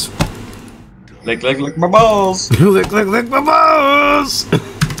 Wes. Lick my balls. lick my balls.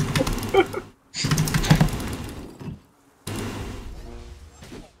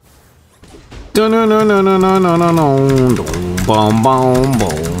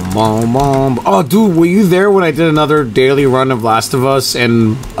 Oh, dude, were you there when I did another daily run of Last of Us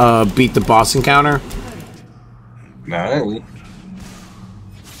and beat the boss encounter? Not really.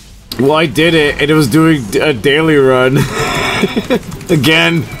 Well, I did it, and it was doing a daily run.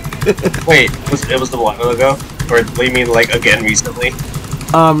 Again. Wait, it was the while ago? Or do you mean like again recently?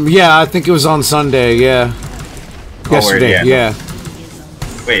 Yeah, I think it was on Sunday, yeah. Yesterday, yeah.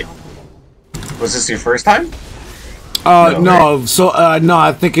 Wait. Was this your first time? No, right? So, no,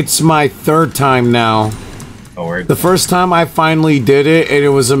 I think it's my third time now. Oh, word. The first time I finally did it, and it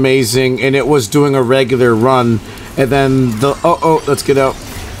was amazing, and it was doing a regular run, and then the... Oh, let's get out.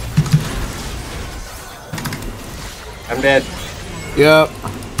 I'm dead. Yep.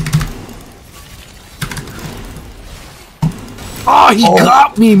 Oh, he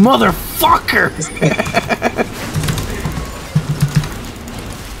got me, motherfucker!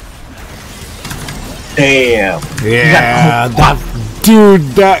 Damn. Yeah,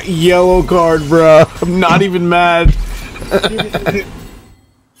 that yellow card, bro. I'm not even mad.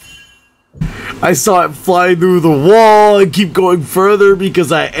 I saw it fly through the wall and keep going further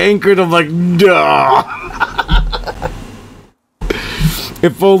because I anchored. I'm like, no.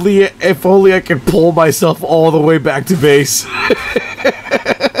 If only I could pull myself all the way back to base.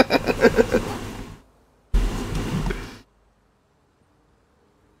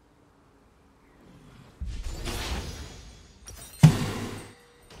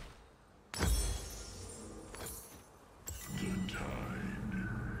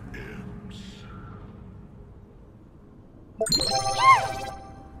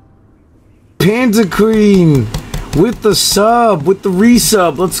 Panda Queen with the sub, with the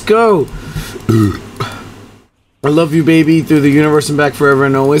resub. Let's go. I love you, baby, through the universe and back forever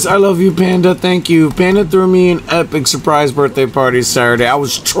and always. I love you, Panda. Thank you. Panda threw me an epic surprise birthday party Saturday. I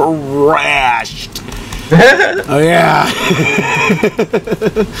was trashed. Oh, yeah.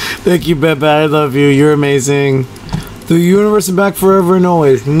 Thank you, Bebe. I love you. You're amazing. Through the universe and back forever and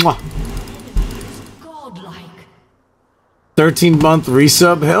always. Mwah. 13-month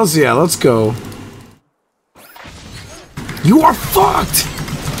resub? Hells yeah, let's go. You are fucked!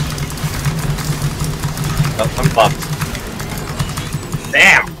 Oh, I'm fucked.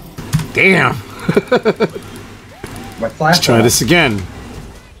 Damn! Damn! My flash. Let's try this again.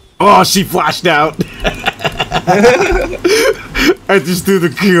 Oh, she flashed out! I just threw the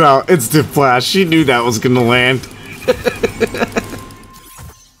Q out. Instant flash. She knew that was gonna land.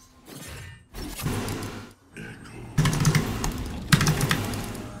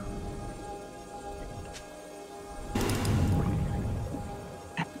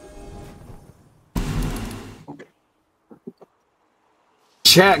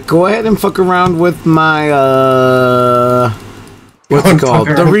 Chat, go ahead and fuck around with my what's it called?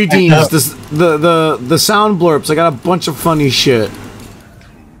 The redeems, the sound blurps. I got a bunch of funny shit.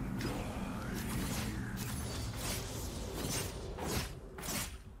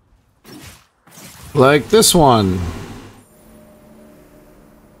 Like this one.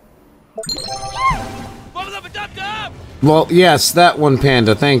 Well, yes, that one,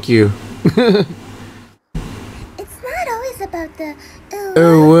 Panda. Thank you. It's not always about the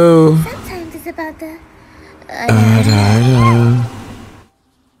Oh, whoa. Sometimes it's about the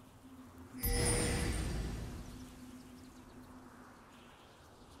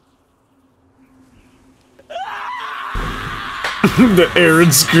The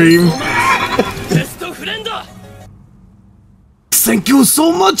Aaron scream. Thank you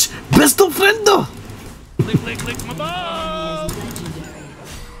so much, best of friend.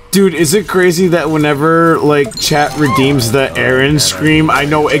 Dude, is it crazy that whenever like chat redeems the Aaron scream, I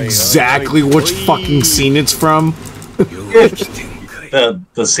know exactly which fucking scene it's from?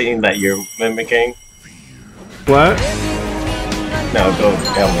 the scene that you're mimicking. What? No, go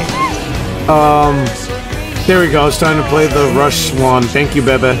tell me. There we go. It's time to play the Rush one. Thank you,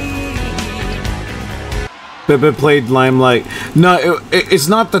 Bebe. Bebe played Limelight. No, it's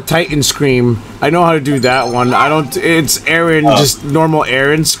not the Titan scream. I know how to do that one. I don't. It's Aaron, just normal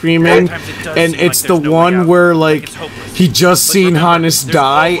Aaron screaming, and it's the one where like he just seen Hannes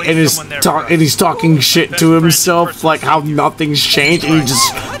die and he's talking shit to himself, like how nothing's changed, and he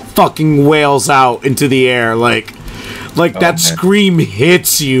just fucking wails out into the air, like that scream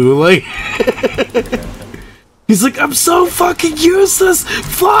hits you, like. He's like, I'm so fucking useless!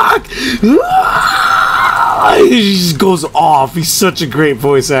 Fuck! Ah! He just goes off. He's such a great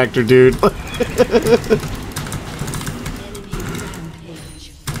voice actor, dude. Fuck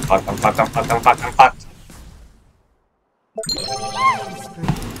him, fuck him, fuck him, fuck him, fuck.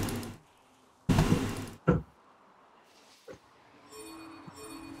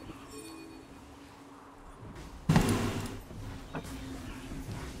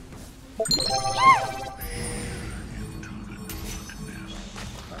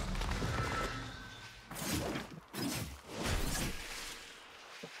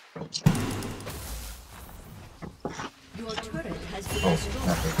 Your turret has been destroyed.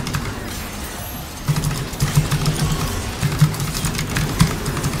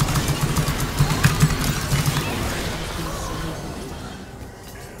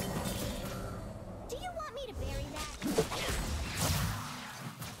 Do you want me to bury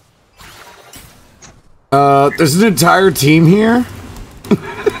that? There's an entire team here?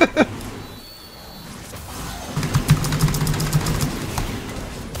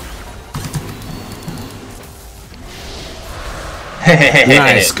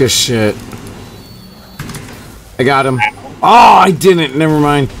 Nice, good shit. I got him. Oh, I didn't. Never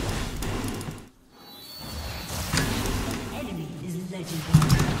mind. Enemy is legendary.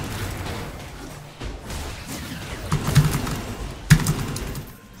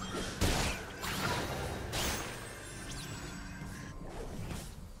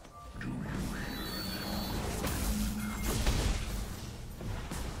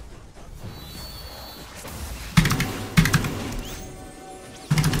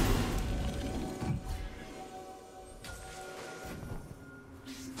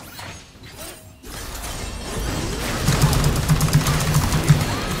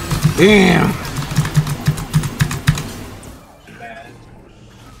 Damn.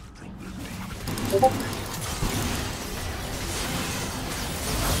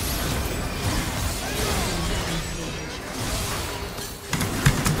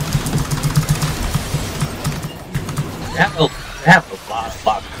 Have a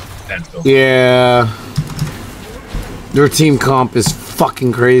lot. Yeah. Their team comp is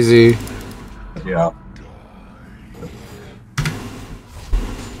fucking crazy. Yeah.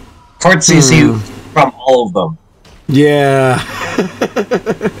 Fort CC from all of them. Yeah.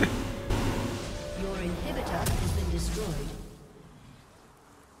 Your inhibitor has been destroyed.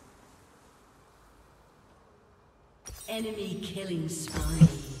 Enemy killing spree.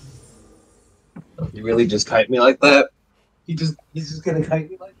 You really just kite me like that? He's just gonna kite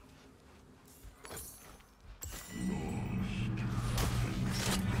me like that?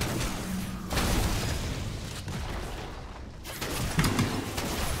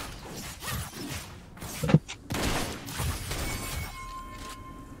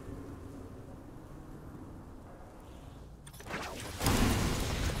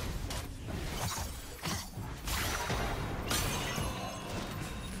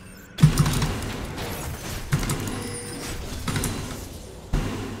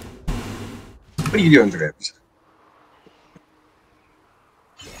 What are you doing today?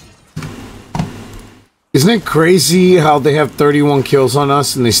 Isn't it crazy how they have 31 kills on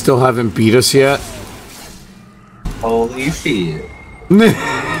us and they still haven't beat us yet? Holy shit. We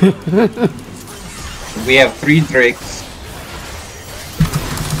have 3 Drakes.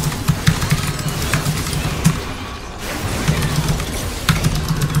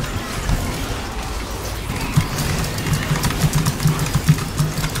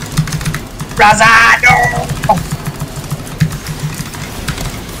 Raza, no!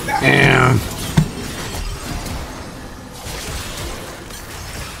 Damn.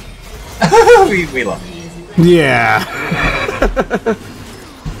 we love it. Yeah.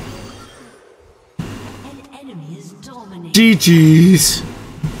 An enemy is dominating. GG's.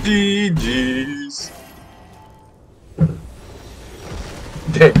 GG's.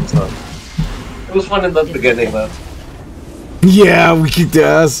 It was fun in the beginning, though. Yeah, we kicked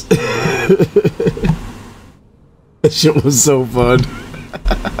ass. That shit was so fun.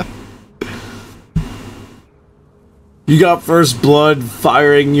 You got first blood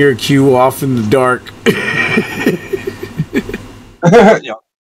firing your Q off in the dark. Yeah.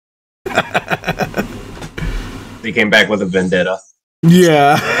 He came back with a vendetta.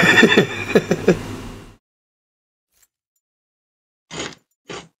 Yeah.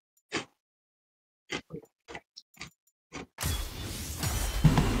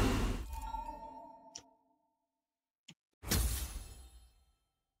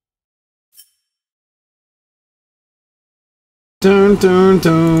 Dun dun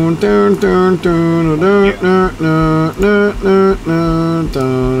dun dun dun dun dun dun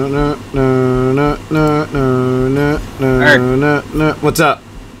dun. What's up?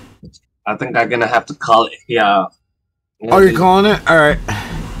 I think I'm gonna have to call it. Yeah. Oh, you're calling it? All right.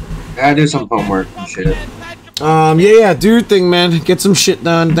 Gotta do some homework and shit. Yeah, do your thing, man. Get some shit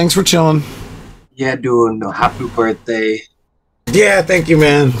done. Thanks for chilling. Yeah, dude. Happy birthday. Yeah, thank you,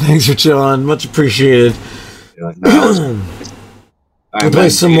 man. Thanks for chilling. Much appreciated. We'll play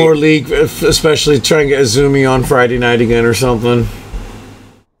some more League, especially try and get Azumi on Friday night again or something.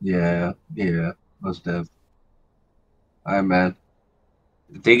 Yeah, most dev. Alright, man.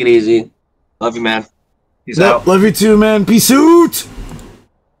 Take it easy. Love you, man. Peace out. Love you too, man. Peace out!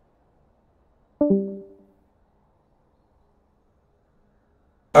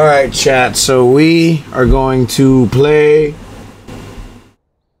 Alright, chat. So we are going to play...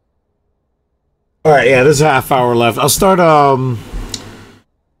 Alright, yeah, there's a half hour left. I'll start,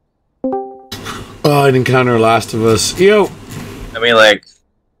 Oh, I didn't encounter Last of Us. Yo!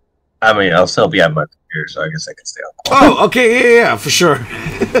 I'll still be at my computer, so I guess I can stay on. Oh, okay, yeah, for sure.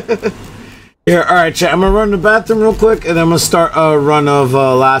 Here, alright, chat. I'm gonna run to the bathroom real quick, and I'm gonna start a run of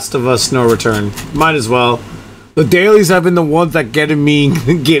Last of Us No Return. Might as well. The dailies have been the ones that getting me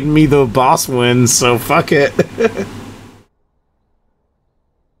the boss wins, so fuck it.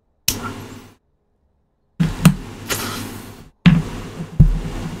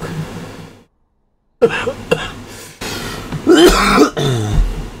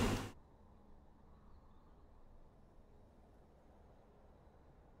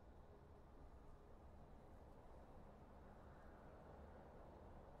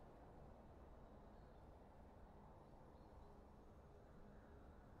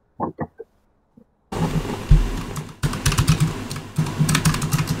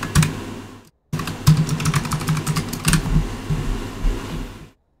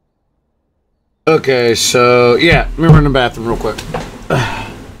 Okay, so yeah, let me run to the bathroom real quick.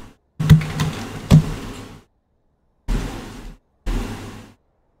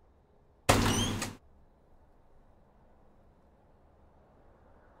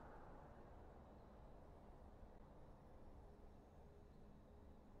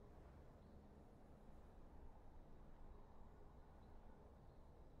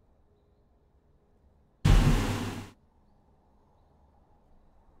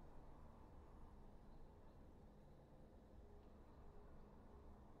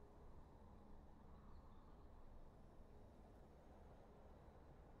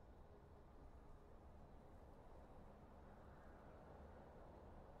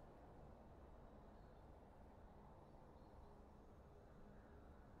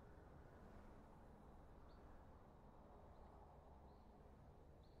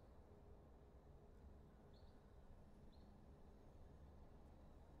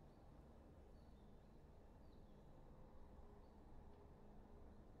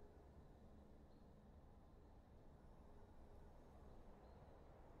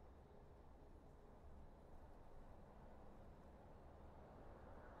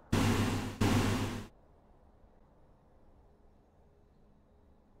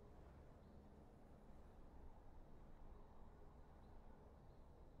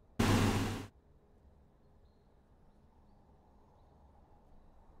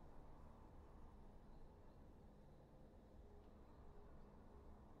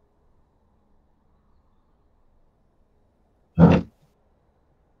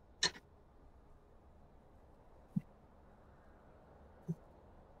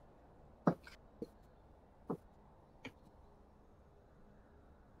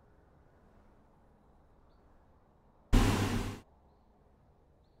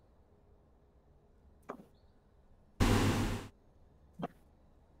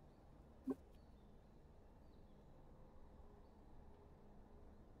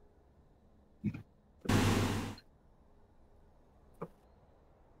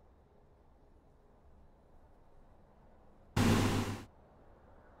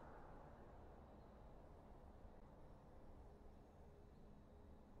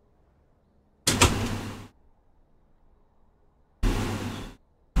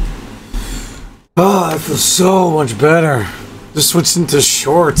 Oh, I feel so much better. Just switched into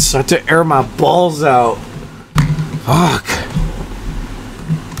shorts. I had to air my balls out. Fuck.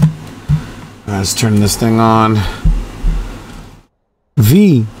 Let's turn this thing on.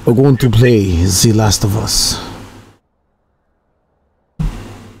 We are going to play The Last of Us.